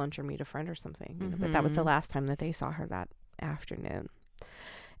have lunch or meet a friend or something." You know, but that was the last time that they saw her that afternoon.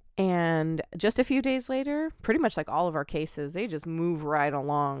 And just a few days later, pretty much like all of our cases, they just move right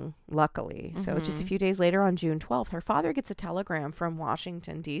along, luckily. So just a few days later, on June 12th, her father gets a telegram from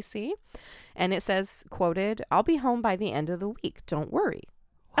Washington, D.C., and it says, quoted, "I'll be home by the end of the week. Don't worry.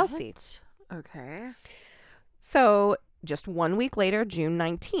 Elsie." Okay. So just 1 week later, June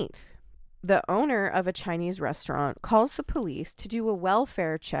 19th, the owner of a Chinese restaurant calls the police to do a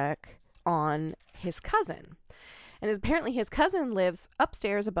welfare check on his cousin. And apparently his cousin lives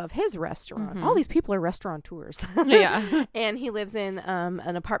upstairs above his restaurant. All these people are restaurateurs. Yeah. And he lives in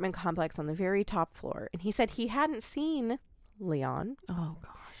an apartment complex on the very top floor. And he said he hadn't seen Leon. Oh,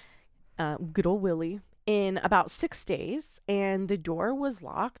 gosh. Good old Willie. In about 6 days. And the door was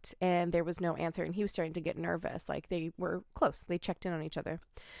locked and there was no answer. And he was starting to get nervous. Like, they were close. They checked in on each other.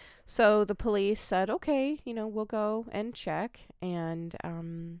 So the police said, okay, you know, we'll go and check. And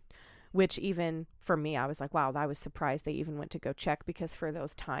which even for me, I was like, wow, I was surprised they even went to go check, because for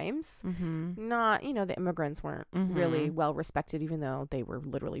those times, not, you know, the immigrants weren't really well respected, even though they were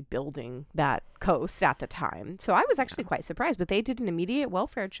literally building that coast at the time. So I was actually quite surprised, but they did an immediate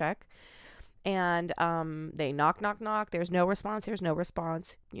welfare check, and they knock. There's no response.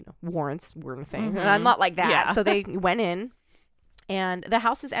 You know, warrants weren't a thing. And I'm not like that. Yeah. So they went in. And the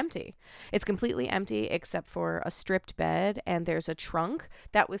house is empty. It's completely empty except for a stripped bed, and there's a trunk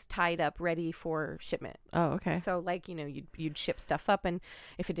that was tied up ready for shipment. Oh, okay. So, like, you know, you'd ship stuff up, and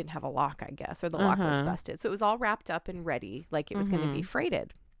if it didn't have a lock, I guess, or the lock was busted. So it was all wrapped up and ready, like it was going to be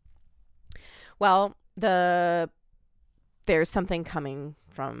freighted. Well, there's something coming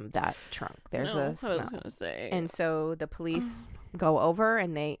from that trunk. There's a smell. I was gonna say. And so the police go over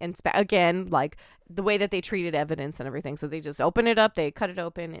and they inspect again, like the way that they treated evidence and everything. So they just open it up, they cut it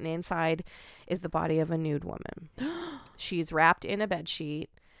open, and inside is the body of a nude woman. She's wrapped in a bed sheet.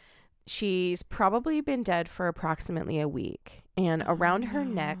 She's probably been dead for approximately a week. And around her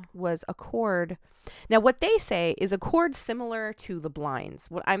neck was a cord. Now, what they say is a cord similar to the blinds.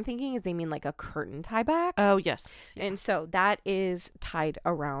 What I'm thinking is they mean like a curtain tie back. Oh, yes. And so that is tied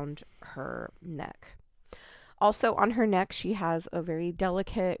around her neck. Also on her neck, she has a very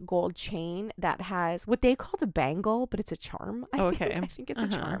delicate gold chain that has what they called a bangle, but it's a charm. I think it's a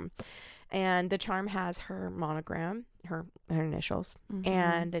charm. And the charm has her monogram, her initials.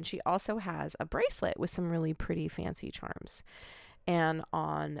 And then she also has a bracelet with some really pretty fancy charms. And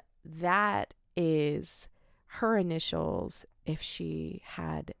on that is her initials if she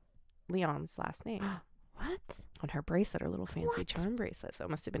had Leon's last name. What? On her bracelet, her little fancy charm bracelet. So it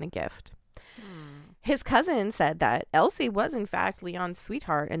must have been a gift. His cousin said that Elsie was in fact Leon's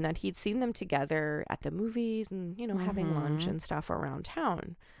sweetheart, and that he'd seen them together at the movies and, you know, having lunch and stuff around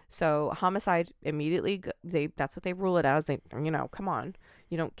town. So homicide immediately, that's what they rule it as. They, you know, come on,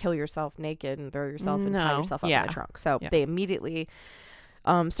 you don't kill yourself naked and throw yourself and tie yourself up in the trunk. So they immediately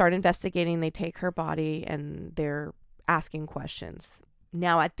start investigating. They take her body and they're asking questions.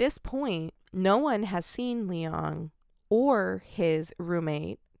 Now at this point, no one has seen Leon or his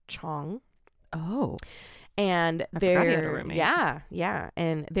roommate Chong. Oh. And they're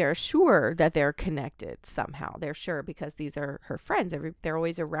and they're sure that they're connected somehow. They're sure because these are her friends. They're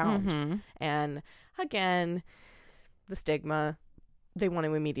always around. And again, the stigma, they want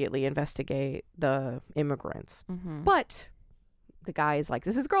to immediately investigate the immigrants. But the guy is like,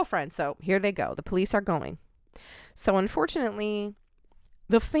 this is girlfriend. So here they go. The police are going. So unfortunately,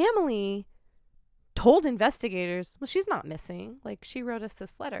 the family told investigators, well, she's not missing. Like, she wrote us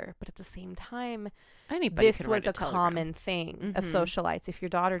this letter. But at the same time, anybody this can was write a telegram. common thing of socialites. If your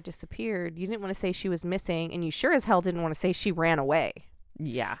daughter disappeared, you didn't want to say she was missing, and you sure as hell didn't want to say she ran away.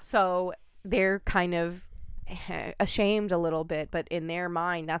 Yeah. So they're kind of ashamed a little bit, but in their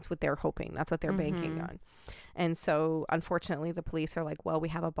mind, that's what they're hoping. That's what they're banking on. And so, unfortunately, the police are like, well, we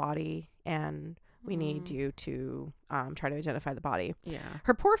have a body, and we need you to try to identify the body. Yeah.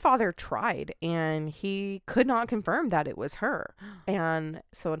 Her poor father tried, and he could not confirm that it was her. And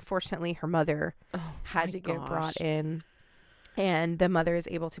so, unfortunately, her mother had to get brought in, and the mother is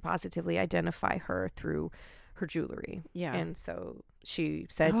able to positively identify her through her jewelry. Yeah. And so she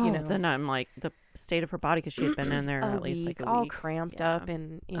said, then I'm like, the state of her body, because she had been in there at least like a all week. cramped up,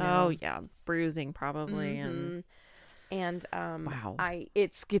 and bruising probably. And wow,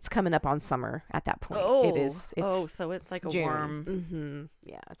 it's coming up on summer at that point. So it's like a June. Warm.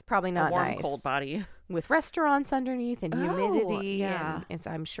 Yeah, it's probably not a warm, nice. cold body with restaurants underneath and humidity. Yeah, and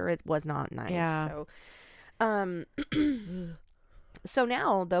I'm sure it was not nice. Yeah. So, so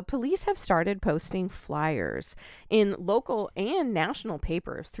now the police have started posting flyers in local and national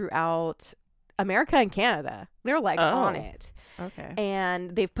papers throughout America and Canada. They're like on it. Okay.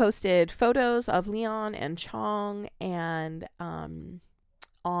 And they've posted photos of Leon and Chong, and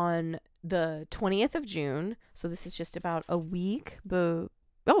on the 20th of June, so this is just about a week,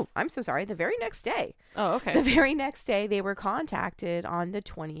 I'm so sorry, the very next day. Oh, okay. The very next day, they were contacted on the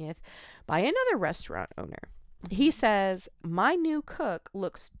 20th by another restaurant owner. He says, my new cook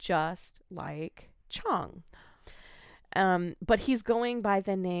looks just like Chong. But he's going by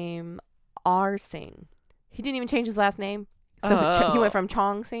the name R. Singh. He didn't even change his last name. So he went from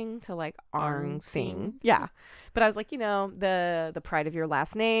Chong Sing to like Arng Sing. Yeah. But I was like, the pride of your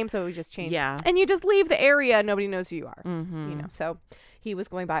last name. So we just changed. Yeah. And you just leave the area and nobody knows who you are. Mm-hmm. So he was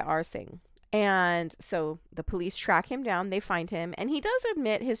going by R. Sing. And so the police track him down. They find him. And he does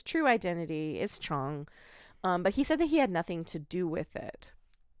admit his true identity is Chong. But he said that he had nothing to do with it.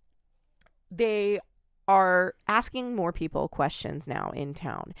 They are asking more people questions now in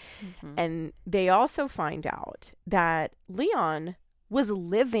town. Mm-hmm. And they also find out that Leon was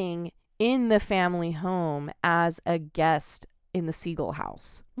living in the family home as a guest in the Sigel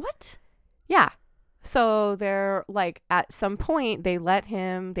house. What? Yeah. So they're like, at some point they let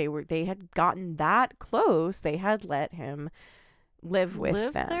him, they had gotten that close. They had let him live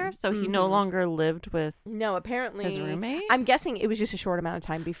with them there, so he no longer lived with apparently his roommate. I'm guessing it was just a short amount of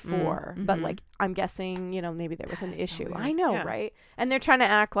time before, but like I'm guessing maybe there was an issue. So I know, right? And they're trying to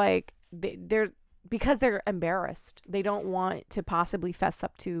act like they're because they're embarrassed. They don't want to possibly fess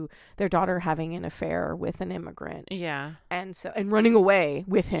up to their daughter having an affair with an immigrant. Yeah, and running away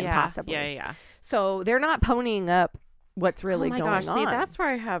with him possibly. Yeah. So they're not ponying up what's really going on. See, that's where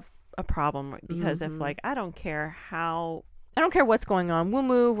I have a problem, because if like I don't care what's going on. We'll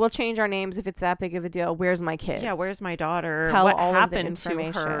move. We'll change our names if it's that big of a deal. Where's my kid? Yeah, where's my daughter? Tell what all happened of the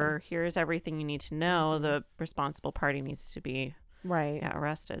information to her? Here's everything you need to know. The responsible party needs to be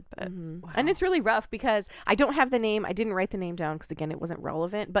arrested. But wow. And it's really rough because I don't have the name. I didn't write the name down because again, it wasn't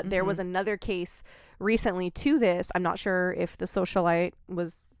relevant. But there was another case recently to this. I'm not sure if the socialite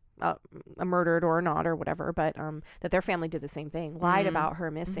was murdered or not or whatever, but that their family did the same thing, lied about her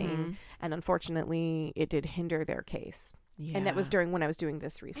missing, and unfortunately, it did hinder their case. Yeah. And that was when I was doing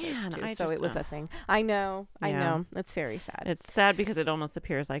this research too. So it was a thing. I know. That's very sad. It's sad because it almost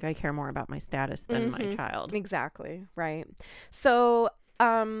appears like I care more about my status than my child. Exactly. Right. So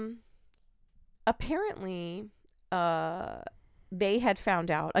apparently they had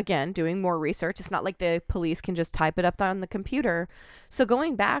found out, again, doing more research. It's not like the police can just type it up on the computer. So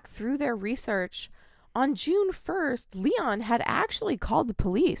going back through their research, on June 1st, Leon had actually called the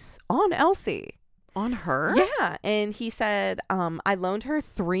police on Elsie. On her? Yeah. And he said, I loaned her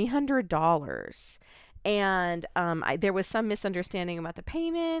 $300. And there was some misunderstanding about the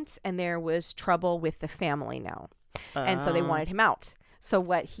payment, and there was trouble with the family now. And so they wanted him out. So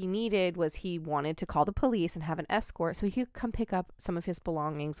what he needed was he wanted to call the police and have an escort so he could come pick up some of his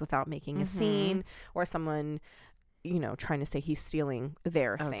belongings without making a scene or someone, trying to say he's stealing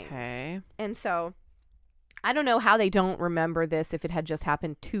their things. And so I don't know how they don't remember this if it had just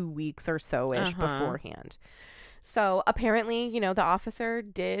happened 2 weeks or so-ish beforehand. So apparently, the officer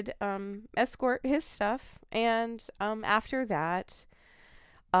did escort his stuff. And after that,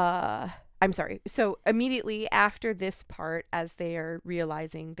 I'm sorry. So immediately after this part, as they are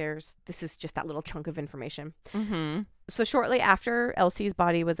realizing this is just that little chunk of information. So shortly after Elsie's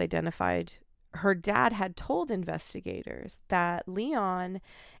body was identified, her dad had told investigators that Leon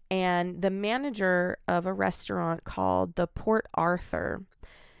and the manager of a restaurant called the Port Arthur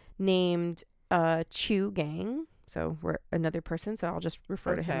named Chew gang, so we're another person, so I'll just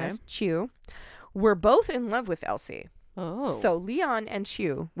refer to him as Chew, were both in love with Elsie. Oh. So Leon and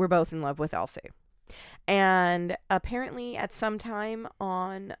Chew were both in love with Elsie. And apparently at some time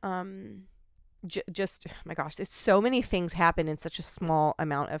on just oh my gosh, there's so many things happen in such a small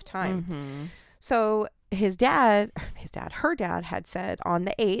amount of time. Mm-hmm. So her dad had said on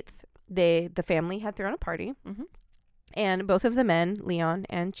the 8th, the family had thrown a party. Mm-hmm. And both of the men, Leon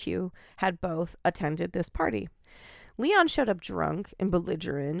and Chew, had both attended this party. Leon showed up drunk and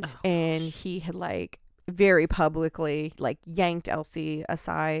belligerent, and he had like very publicly like yanked Elsie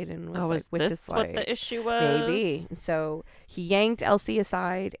aside and was like, which is what like, the issue was? Maybe. So he yanked Elsie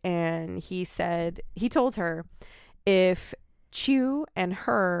aside, and he told her if Chew and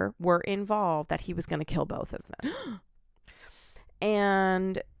her were involved, that he was going to kill both of them.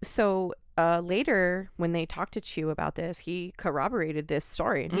 And so later, when they talked to Chew about this, he corroborated this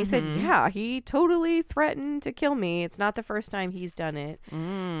story, and he said, yeah, he totally threatened to kill me. It's not the first time he's done it.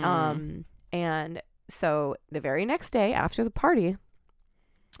 And so the very next day after the party,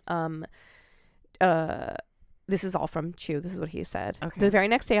 this is all from Chew. This is what he said. Okay. The very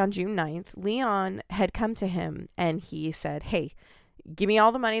next day on June 9th, Leon had come to him and he said, hey, give me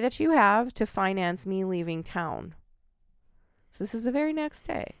all the money that you have to finance me leaving town. So this is the very next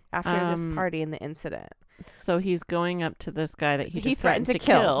day after this party and the incident. So he's going up to this guy that he just threatened to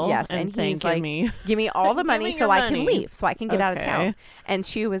kill. Yes. And saying, he's like, give me all the money so I can leave, so I can get out of town. And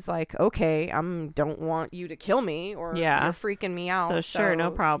she was like, okay, don't want you to kill me, or you're freaking me out. So sure,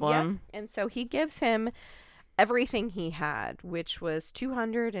 no problem. Yeah. And so he gives him everything he had, which was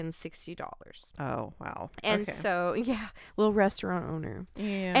 $260. Oh, wow. And so, little restaurant owner.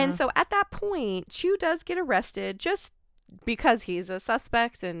 Yeah. And so at that point, Chew does get arrested just because he's a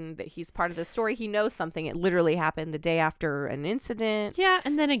suspect and that he's part of the story. He knows something. It literally happened the day after an incident. Yeah,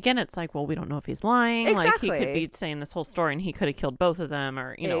 and then again, it's like, well, we don't know if he's lying. Exactly. Like, he could be saying this whole story and he could have killed both of them,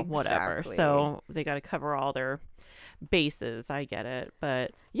 or, whatever. So they got to cover all their bases. I get it.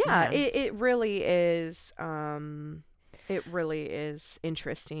 But yeah. It really is. It really is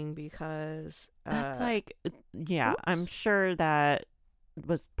interesting because that's like, I'm sure that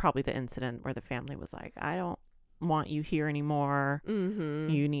was probably the incident where the family was like, I don't want you here anymore.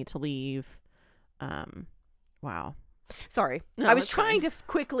 You need to leave. Wow. Sorry. I was trying to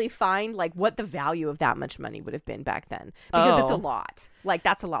quickly find like what the value of that much money would have been back then, because it's a lot. Like,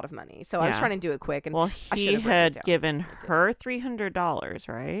 that's a lot lot of money. So I was trying to do it quick, and he had given her $300,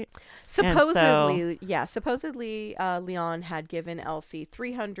 right? Supposedly, supposedly Leon had given Elsie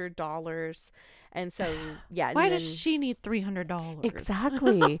 $300. And so, why does she need $300?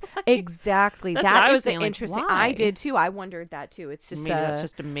 Exactly. Exactly. That is the interesting. Like, I did too. I wondered that too. It's just maybe that's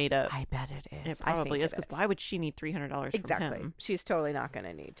just a made up. I bet it is. It probably is, because why would she need $300 exactly. from him? She's totally not going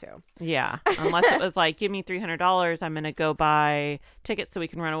to need to. Yeah, unless it was like, give me $300. I'm going to go buy tickets so we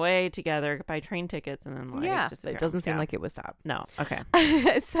can run away together, buy train tickets, and then just it doesn't seem like it was that. No. Okay.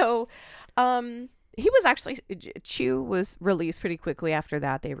 So, he was actually, Chew was released pretty quickly after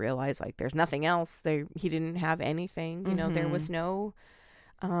that. They realized like there's nothing else. He didn't have anything. You know, there was no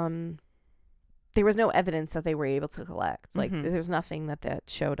evidence that they were able to collect. Like there's nothing that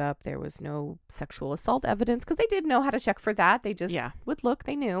showed up. There was no sexual assault evidence, because they did know how to check for that. They just would look.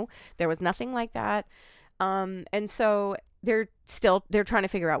 They knew there was nothing like that. And so they're trying to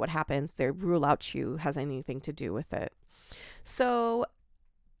figure out what happens. They rule out Chew has anything to do with it. So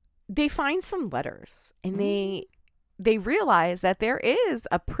they find some letters, and they realize that there is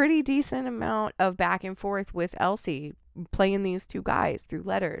a pretty decent amount of back and forth with Elsie playing these two guys through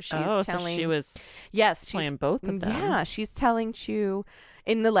letters. So she was playing both of them. Yeah, she's telling Chew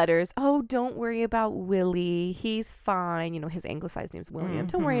in the letters, oh, don't worry about Willie. He's fine. You know, his anglicized name's William.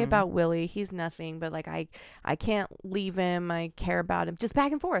 Don't worry about Willie. He's nothing. But like, I can't leave him. I care about him. Just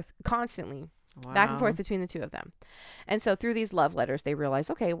back and forth constantly. Wow. Back and forth between the two of them. And so through these love letters, they realize,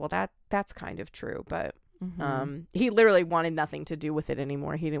 okay, well, that's kind of true. But he literally wanted nothing to do with it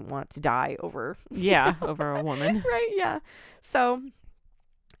anymore. He didn't want to die over over a woman. Right. Yeah. So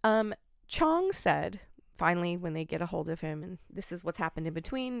Chong said, finally, when they get a hold of him, and this is what's happened in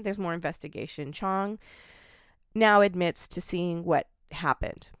between, there's more investigation. Chong now admits to seeing what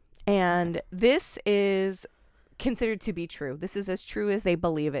happened. And this is considered to be true. This is as true as they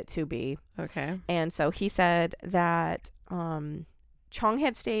believe it to be. Okay. And so he said that Chong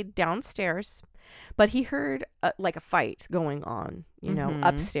had stayed downstairs, but he heard like a fight going on, you know,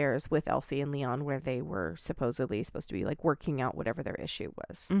 upstairs with Elsie and Leon, where they were supposedly supposed to be like working out whatever their issue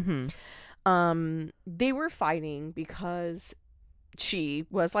was. They were fighting because she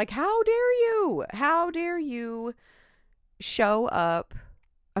was like, how dare you show up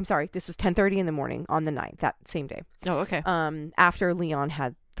I'm sorry, this was 10:30 in the morning on the 9th, that same day. Oh, okay. After Leon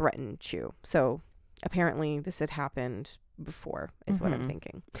had threatened Chu. So apparently this had happened before is what I'm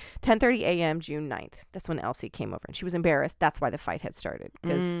thinking. 10:30 a.m. June 9th. That's when Elsie came over and she was embarrassed. That's why the fight had started,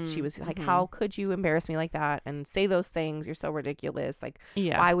 because she was like, how could you embarrass me like that and say those things? You're so ridiculous. Like,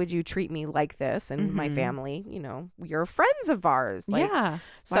 why would you treat me like this? And my family, you know, you're friends of ours. Like, why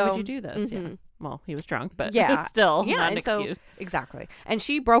would you do this? Yeah. Well, he was drunk, but still not an excuse. Exactly. And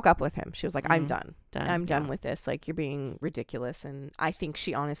she broke up with him. She was like, I'm done. I'm done with this. Like, you're being ridiculous. And I think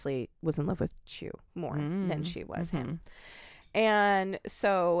she honestly was in love with Chu more than she was him. And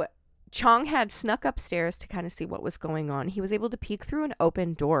so Chong had snuck upstairs to kind of see what was going on. He was able to peek through an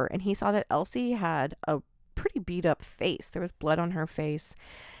open door, and he saw that Elsie had a pretty beat up face. There was blood on her face.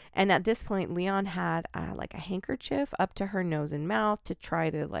 And at this point, Leon had like a handkerchief up to her nose and mouth to try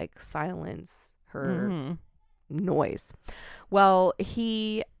to like silence her noise. Well,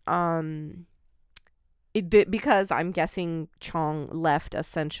 he because I'm guessing Chong left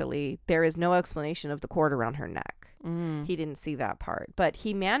essentially, there is no explanation of the cord around her neck. He didn't see that part, but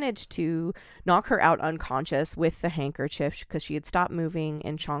he managed to knock her out unconscious with the handkerchief because she had stopped moving,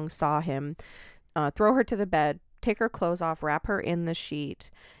 and Chong saw him throw her to the bed, take her clothes off, wrap her in the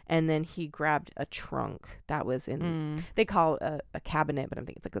sheet, and then he grabbed a trunk that was in they call it a cabinet, but I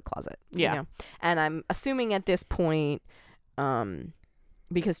think it's like a closet. You know? And I'm assuming at this point,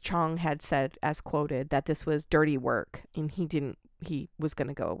 because Chong had said, as quoted, that this was dirty work and he was going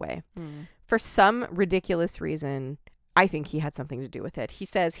to go away. For some ridiculous reason, I think he had something to do with it. He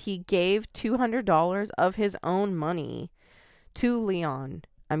says he gave $200 of his own money to Leon.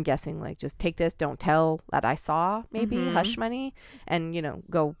 I'm guessing like, just take this, don't tell that I saw, maybe hush money, and, you know,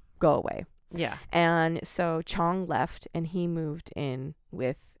 go away. Yeah. And so Chong left and he moved in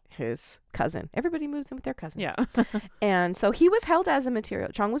with his cousin. Everybody moves in with their cousins. Yeah. And so he was held as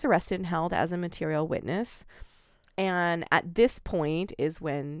Chong was arrested and held as a material witness. And at this point is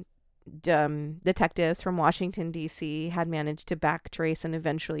when detectives from Washington, D.C. had managed to backtrace and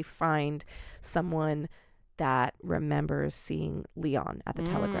eventually find someone that remembers seeing Leon at the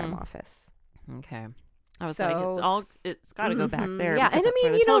telegram office. Okay. I was like, it's got to go back there. Yeah, and I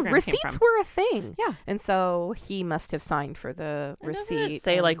mean, you know, receipts were a thing. Yeah. And so he must have signed for the receipt. Doesn't it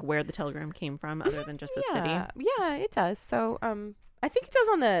say like where the telegram came from other than just the city? Yeah, it does. So I think it says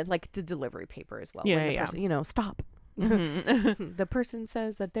on the delivery paper as well. Yeah, person, you know, stop. The person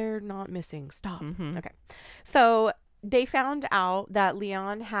says that they're not missing. Stop. Okay. So they found out that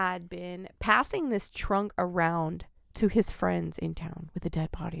Leon had been passing this trunk around to his friends in town with a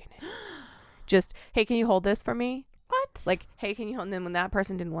dead body in it. Just, hey, can you hold this for me? What? Like, hey, can you hold? And then when that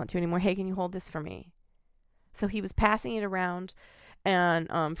person didn't want to anymore, hey, can you hold this for me? So he was passing it around and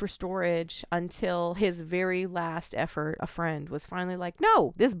for storage until his very last effort, a friend was finally like,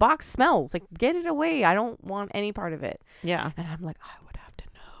 no, this box smells. Like, get it away. I don't want any part of it. Yeah. And I'm like, I would have to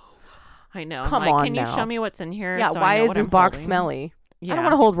know. I know. Come on, can you show me what's in here? Yeah, so why I know is what this I'm box holding? smelly? Yeah. I don't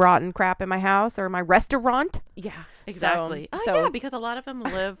want to hold rotten crap in my house or my restaurant. Yeah, exactly. So yeah, because a lot of them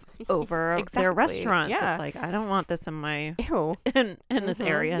live over their restaurants. Yeah. It's like, I don't want this in my Ew. in this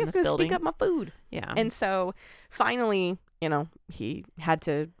area, in this building. Stink up my food. Yeah. And so finally, you know, he had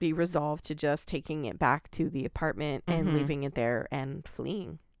to be resolved to just taking it back to the apartment and leaving it there and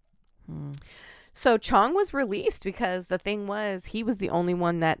fleeing. So Chong was released because the thing was, he was the only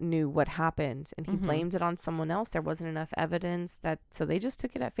one that knew what happened, and he blamed it on someone else. There wasn't enough evidence so they just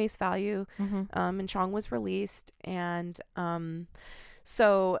took it at face value. And Chong was released. And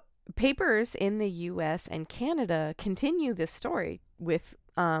so papers in the U.S. and Canada continue this story with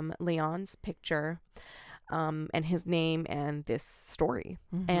Leon's picture and his name and this story.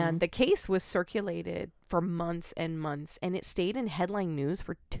 And the case was circulated for months and months, and it stayed in headline news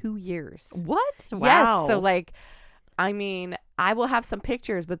for 2 years. What? Wow. Yes. So like, I mean, I will have some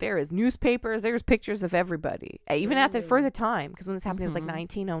pictures, but there is newspapers, there's pictures of everybody, even for the time, because when this happened, it was like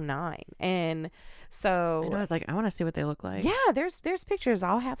 1909. And so I was like, I want to see what they look like. Yeah, there's pictures.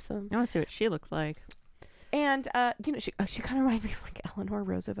 I'll have some. I want to see what she looks like. And you know, she kind of reminded me of like Eleanor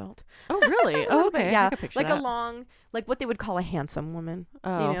Roosevelt. Oh, really? Oh, okay. Yeah, like a long, like what they would call a handsome woman.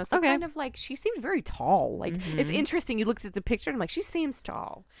 Oh, you know, so kind of like she seemed very tall. Like it's interesting. You looked at the picture and I'm like, she seems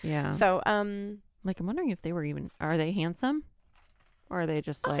tall. Yeah. So like I'm wondering if are they handsome, or are they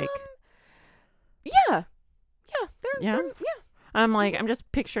just like? Yeah. They're I'm like, I'm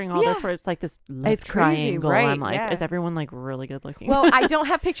just picturing all this where it's like this it's triangle. Crazy, right? I'm like, is everyone like really good looking? Well, I don't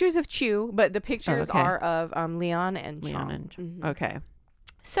have pictures of Chu, but the pictures are of Leon and Chong. Okay.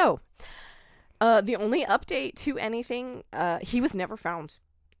 So, the only update to anything, he was never found.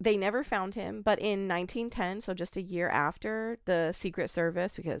 they never found him. But in 1910, so just a year after, the Secret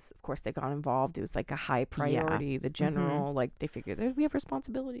Service, because of course they got involved, it was like a high priority. The general, like they figured we have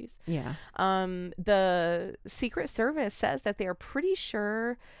responsibilities. Yeah. The Secret Service says that they're pretty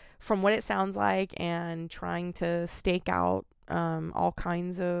sure, from what it sounds like, and trying to stake out all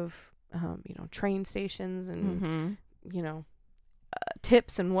kinds of train stations and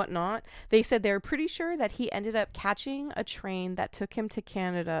tips and whatnot. They said they're pretty sure that he ended up catching a train that took him to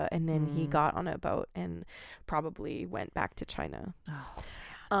Canada, and then he got on a boat and probably went back to China.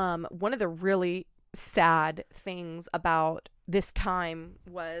 One of the really sad things about this time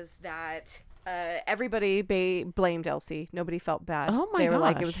was that everybody blamed Elsie. Nobody felt bad. Oh my They were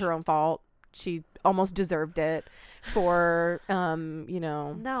like, gosh. it was her own fault. She almost deserved it for, tramping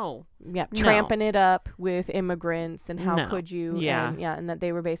it up with immigrants, and how could you? Yeah. And that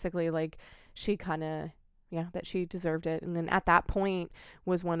they were basically like, she kind of, that she deserved it. And then at that point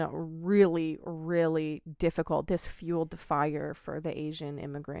was when it really, really difficult. This fueled the fire for the Asian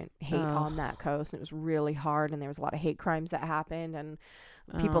immigrant hate on that coast. And it was really hard, and there was a lot of hate crimes that happened, and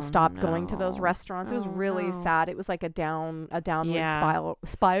people stopped going to those restaurants. It was really sad. It was like a downward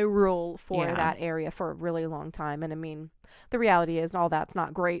spiral for that area for a really long time. And I mean, the reality is all that's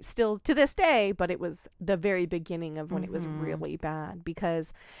not great still to this day, but it was the very beginning of when it was really bad,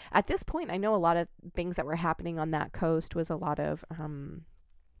 because at this point I know a lot of things that were happening on that coast was a lot of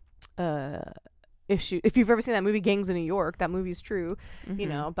issue. If you've ever seen that movie Gangs of New York, that movie's true,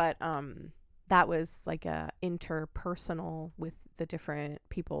 but that was like a interpersonal with the different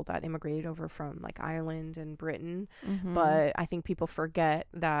people that immigrated over from like Ireland and Britain. But I think people forget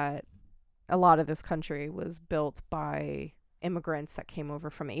that a lot of this country was built by immigrants that came over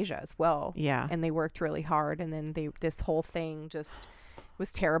from Asia as well. Yeah. And they worked really hard, and then this whole thing just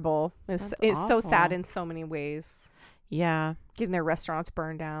was terrible. It's so sad in so many ways. Yeah. Getting their restaurants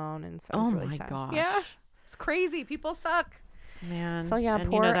burned down, and so it's really sad. Gosh. Yeah. It's crazy. People suck. Man. So yeah, and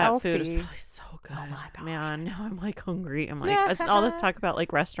poor that Elsie. food is probably so good. Oh my gosh. Man, now I'm like hungry. I'm like, all this talk about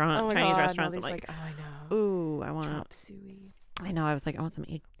like Chinese restaurants. I'm like, oh, I know. Ooh, I want chop suey. I know. I was like, I want some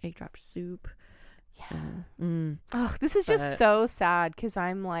egg drop soup. Yeah. Oh, this is just so sad, because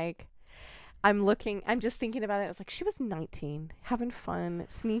I'm just thinking about it. I was like, she was 19, having fun,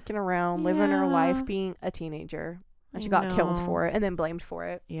 sneaking around, living her life, being a teenager, and she got killed for it and then blamed for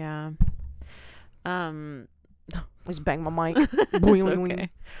it. Yeah. I just banged my mic. Okay.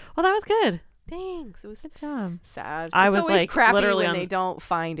 Well, that was good. Thanks. It was good job. Sad. I was always like crappy literally when they don't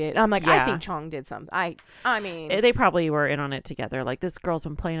find it. I'm like, I think Chong did something. I mean, they probably were in on it together. Like, this girl's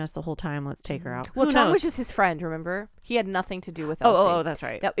been playing us the whole time. Let's take her out. Well, Chong was just his friend. Remember, he had nothing to do with Elsie. Oh, that's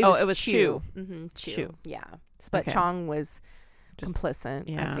right. It was Chu. Chu. Yeah, but Chong was just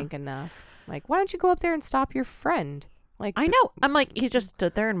complicit. I think enough. Like, why don't you go up there and stop your friend? Like, I know. I'm like, he just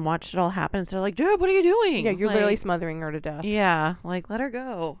stood there and watched it all happen. So they're like, dude, what are you doing? Yeah, you're literally smothering her to death. Yeah, like, let her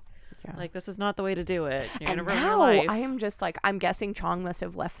go. Yeah. Like, this is not the way to do it. You're and gonna ruin now your life. I am just like, I'm guessing Chong must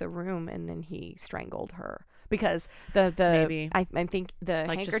have left the room and then he strangled her, because the Maybe. I think the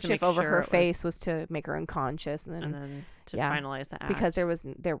like, handkerchief over her face was to make her unconscious, and then to finalize the act, because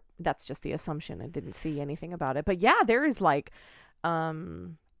that's just the assumption. I didn't see anything about it, but there is like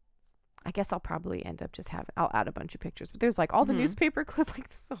I guess I'll probably end up I'll add a bunch of pictures, but there's like all the newspaper clips, like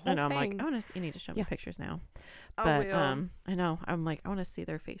this whole thing. I'm like, you need to show me pictures now. But I know, I'm like, I want to see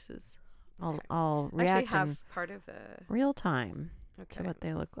their faces. I'll react actually have part of the real time to what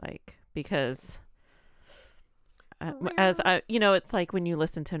they look like, because it's like when you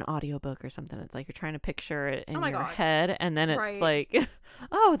listen to an audiobook or something, it's like you're trying to picture it in your head, and then it's like,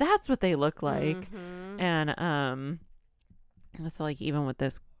 oh, that's what they look like. And so like, even with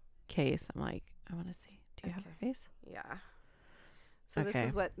this case, I'm like, I want to see, do you have her face? Yeah. So this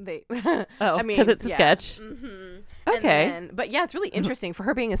is what they I mean, because it's a sketch. Okay. But it's really interesting for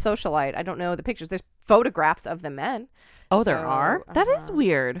her being a socialite. I don't know the pictures. There's photographs of the men. Oh, there are? That is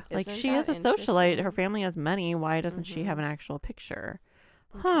weird. Like, she is a socialite. Her family has money. Why doesn't she have an actual picture?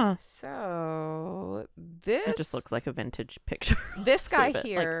 Huh. So this, it just looks like a vintage picture. This guy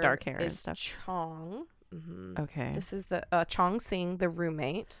here, like dark hair and is stuff. Chong. Okay. This is the Chong Sing, the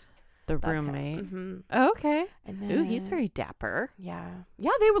roommate. The roommate. Oh, okay. And then, ooh, he's very dapper. Yeah.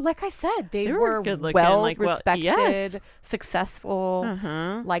 Yeah, they were, like I said, they were good looking, well respected, successful,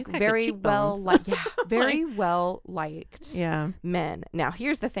 like very well very well liked men. Now,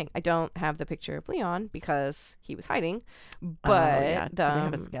 here's the thing. I don't have the picture of Leon because he was hiding. But do they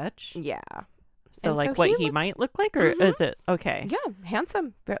have a sketch? Yeah. So, like, what he might look like, or is it okay? Yeah,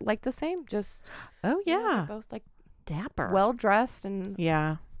 handsome, like the same. Just they're both like dapper, well dressed, and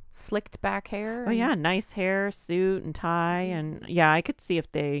slicked back hair. Oh yeah, nice hair, suit and tie, and yeah, I could see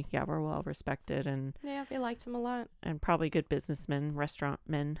if they were well respected and yeah, they liked him a lot, and probably good businessmen, restaurant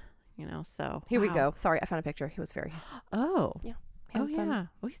men, So here we go. Sorry, I found a picture. He was very handsome. handsome.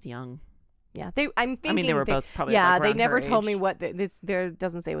 Oh, he's young. Yeah, I'm thinking. I mean, they were both probably. Yeah, like they around never her told age. me what there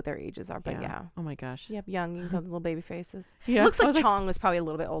doesn't say what their ages are, but yeah. Oh my gosh. Yep, young. You can tell the little baby faces. Yeah, Looks like Chong was probably a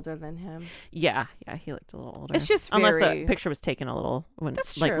little bit older than him. Yeah, he looked a little older. It's just unless the picture was taken a little when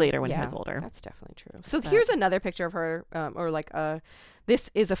later when he was older. That's definitely true. So here's another picture of her,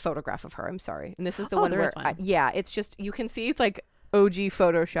 this is a photograph of her. I'm sorry, and this is the one where it's just you can see it's like OG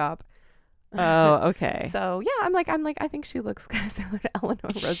Photoshop. Oh, okay. So yeah, I'm like, I think she looks kind of similar to Eleanor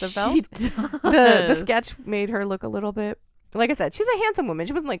Roosevelt. She does. The sketch made her look a little bit, like I said, she's a handsome woman.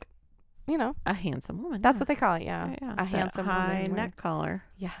 She wasn't like, a handsome woman. That's what they call it. Yeah, a handsome high woman. neck collar.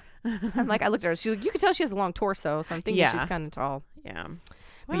 Yeah. I'm like, I looked at her. She's like, you can tell she has a long torso, so I'm thinking she's kind of tall. Yeah.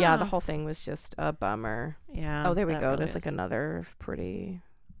 But yeah, the whole thing was just a bummer. Yeah. Oh, there we go. Really There's like another pretty.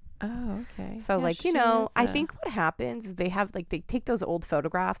 Oh, okay. So I think what happens is they take those old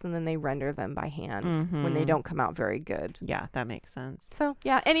photographs and then they render them by hand when they don't come out very good. Yeah, that makes sense. So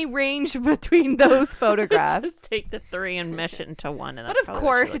yeah, any range between those photographs. Just take the three and mesh it into one. And but of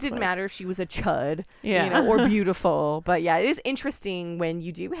course, it didn't matter if she was a chud, or beautiful. But yeah, it is interesting when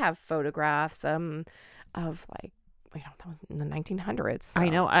you do have photographs of like. That was in the 1900s. So I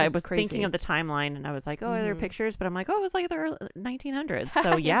know. I was crazy. thinking of the timeline, and I was like, "Oh, are there pictures?" But I'm like, "Oh, it was like the 1900s."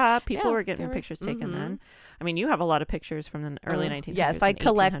 So yeah, people were getting pictures taken then. I mean, you have a lot of pictures from the early 1900s. Yes, I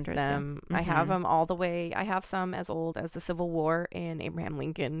collect them. Yeah. I have them all the way. I have some as old as the Civil War and Abraham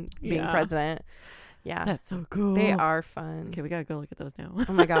Lincoln being president. Yeah, that's so cool. They are fun. Okay, we gotta go look at those now.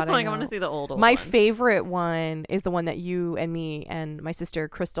 Oh my god, I want to see the old My ones. favorite one is the one that you and me and my sister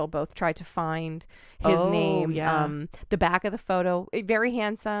Crystal both tried to find his name. Yeah. The back of the photo, very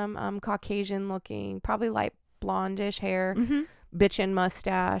handsome, Caucasian looking, probably light blondish hair. Bitchin'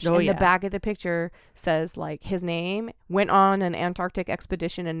 mustache. And the back of the picture says like his name went on an Antarctic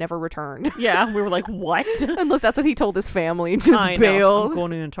expedition and never returned. Yeah, we were like, what? Unless that's what he told his family. Just bailed. I'm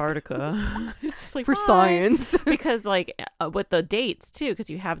going to Antarctica. Just like, for science. Because like with the dates too, because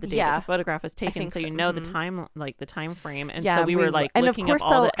you have the date that the photograph was taken, so you know the time, like the time frame. And so we were like looking up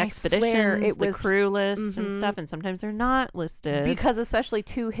all the expeditions, the crew list and stuff, and sometimes they're not listed. Because especially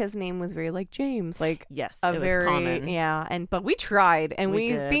too, his name was very like James, like yes, it was common. But we tried and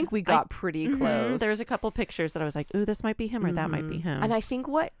we think we got pretty close. There's a couple pictures that I was like, ooh, this might be him or that might be him. And I think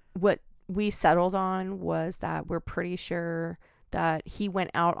what we settled on was that we're pretty sure that he went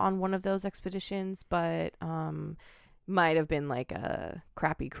out on one of those expeditions, but might have been like a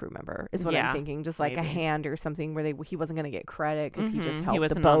crappy crew member is what I'm thinking, just like a hand or something where he wasn't going to get credit because he just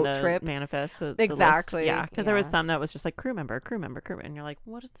helped the boat trip manifest exactly. Because there was some that was just like crew member, and you're like,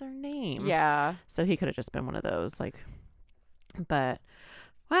 what is their name? Yeah, so he could have just been one of those like. But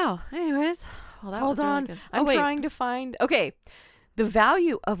wow, anyways, well, that hold was on, really good. I'm trying to find the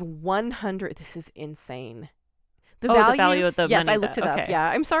value of 100. This is insane. The value of the money. Yes, I looked it up. Yeah,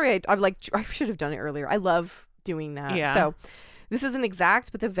 I'm sorry. I should have done it earlier. I love doing that. Yeah. So this isn't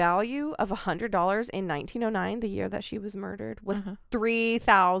exact, but the value of $100 in 1909, the year that she was murdered, was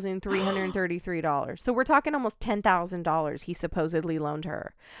 $3,333. So we're talking almost $10,000 he supposedly loaned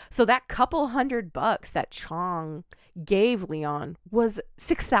her. So that couple $100 that Chong gave Leon was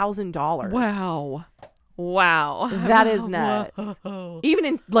 $6,000. Wow. That is nuts. Even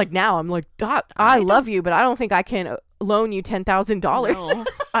in like now, I'm like, I love you, but I don't think I can loan you $10,000. No,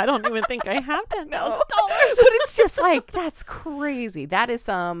 I don't even think I have $10,000. But it's just like, that's crazy. That is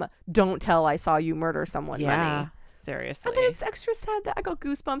some don't tell I saw you murder someone money. Seriously. And then it's extra sad that I got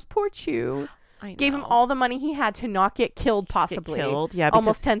goosebumps. Poor Chew. I know. Gave him all the money he had to not get killed, possibly.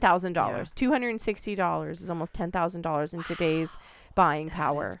 Almost $10,000. $260 is almost $10,000 in today's buying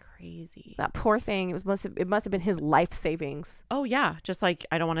power. That is crazy. That poor thing. It must have been his life savings. Oh yeah, just like,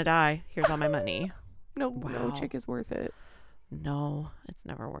 I don't want to die. Here's all my money. No chick is worth it. No, it's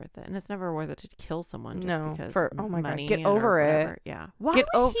never worth it, and it's never worth it to kill someone. Just because oh my money god, get over it. Yeah. Why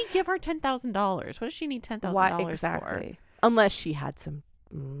would he give her $10,000? What does she need $10,000 exactly? For? Unless she had some.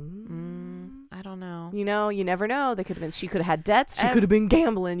 I don't know. You never know. She could have had debts. She could have been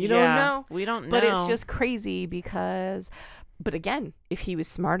gambling. You don't know. We don't know. But it's just crazy because. But again, if he was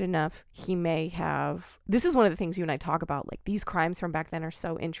smart enough, he may have. This is one of the things you and I talk about. Like, these crimes from back then are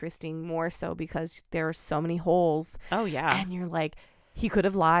so interesting, more so because there are so many holes. Oh, yeah. And you're like, he could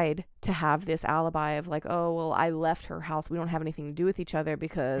have lied to have this alibi of like, oh, well, I left her house. We don't have anything to do with each other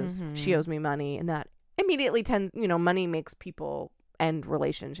because she owes me money. And that immediately money makes people end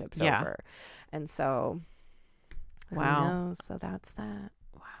relationships over. And so, who knows? So that's that.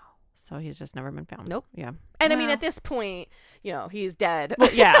 Wow. So he's just never been found. Nope. Yeah. And I mean, at this point, he's dead.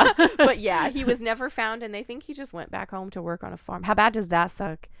 Well, yeah. But yeah, he was never found, and they think he just went back home to work on a farm. How bad does that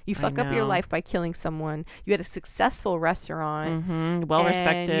suck? You fuck up your life by killing someone. You had a successful restaurant. Well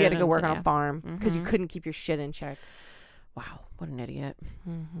respected. You had to go work on a farm because you couldn't keep your shit in check. Wow. What an idiot.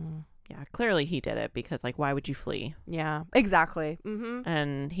 Yeah. Clearly he did it because, like, why would you flee? Yeah, exactly.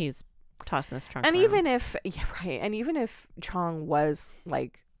 And he's tossing this trunk and around. even if Chong was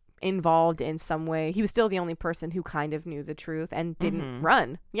like involved in some way, he was still the only person who kind of knew the truth and didn't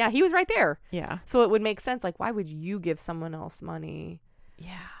run. Yeah, he was right there. Yeah. So it would make sense. Like, why would you give someone else money?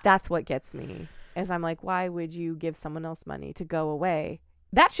 Yeah. That's what gets me. Is I'm like, why would you give someone else money to go away?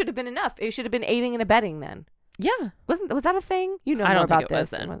 That should have been enough. It should have been aiding and abetting then. Yeah. Was that a thing? You know I more don't about think it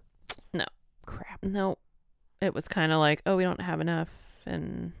this. was then. No. Crap. No. It was kind of like, oh, we don't have enough.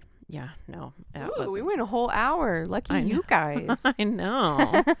 And yeah, no. We went a whole hour. Lucky you guys. I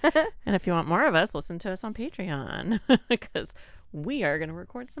know. And if you want more of us, listen to us on Patreon. Because we are going to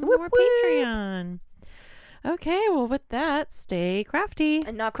record some more Patreon. Okay, well, with that, stay crafty.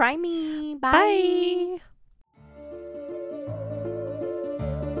 And not cry me. Bye. Bye.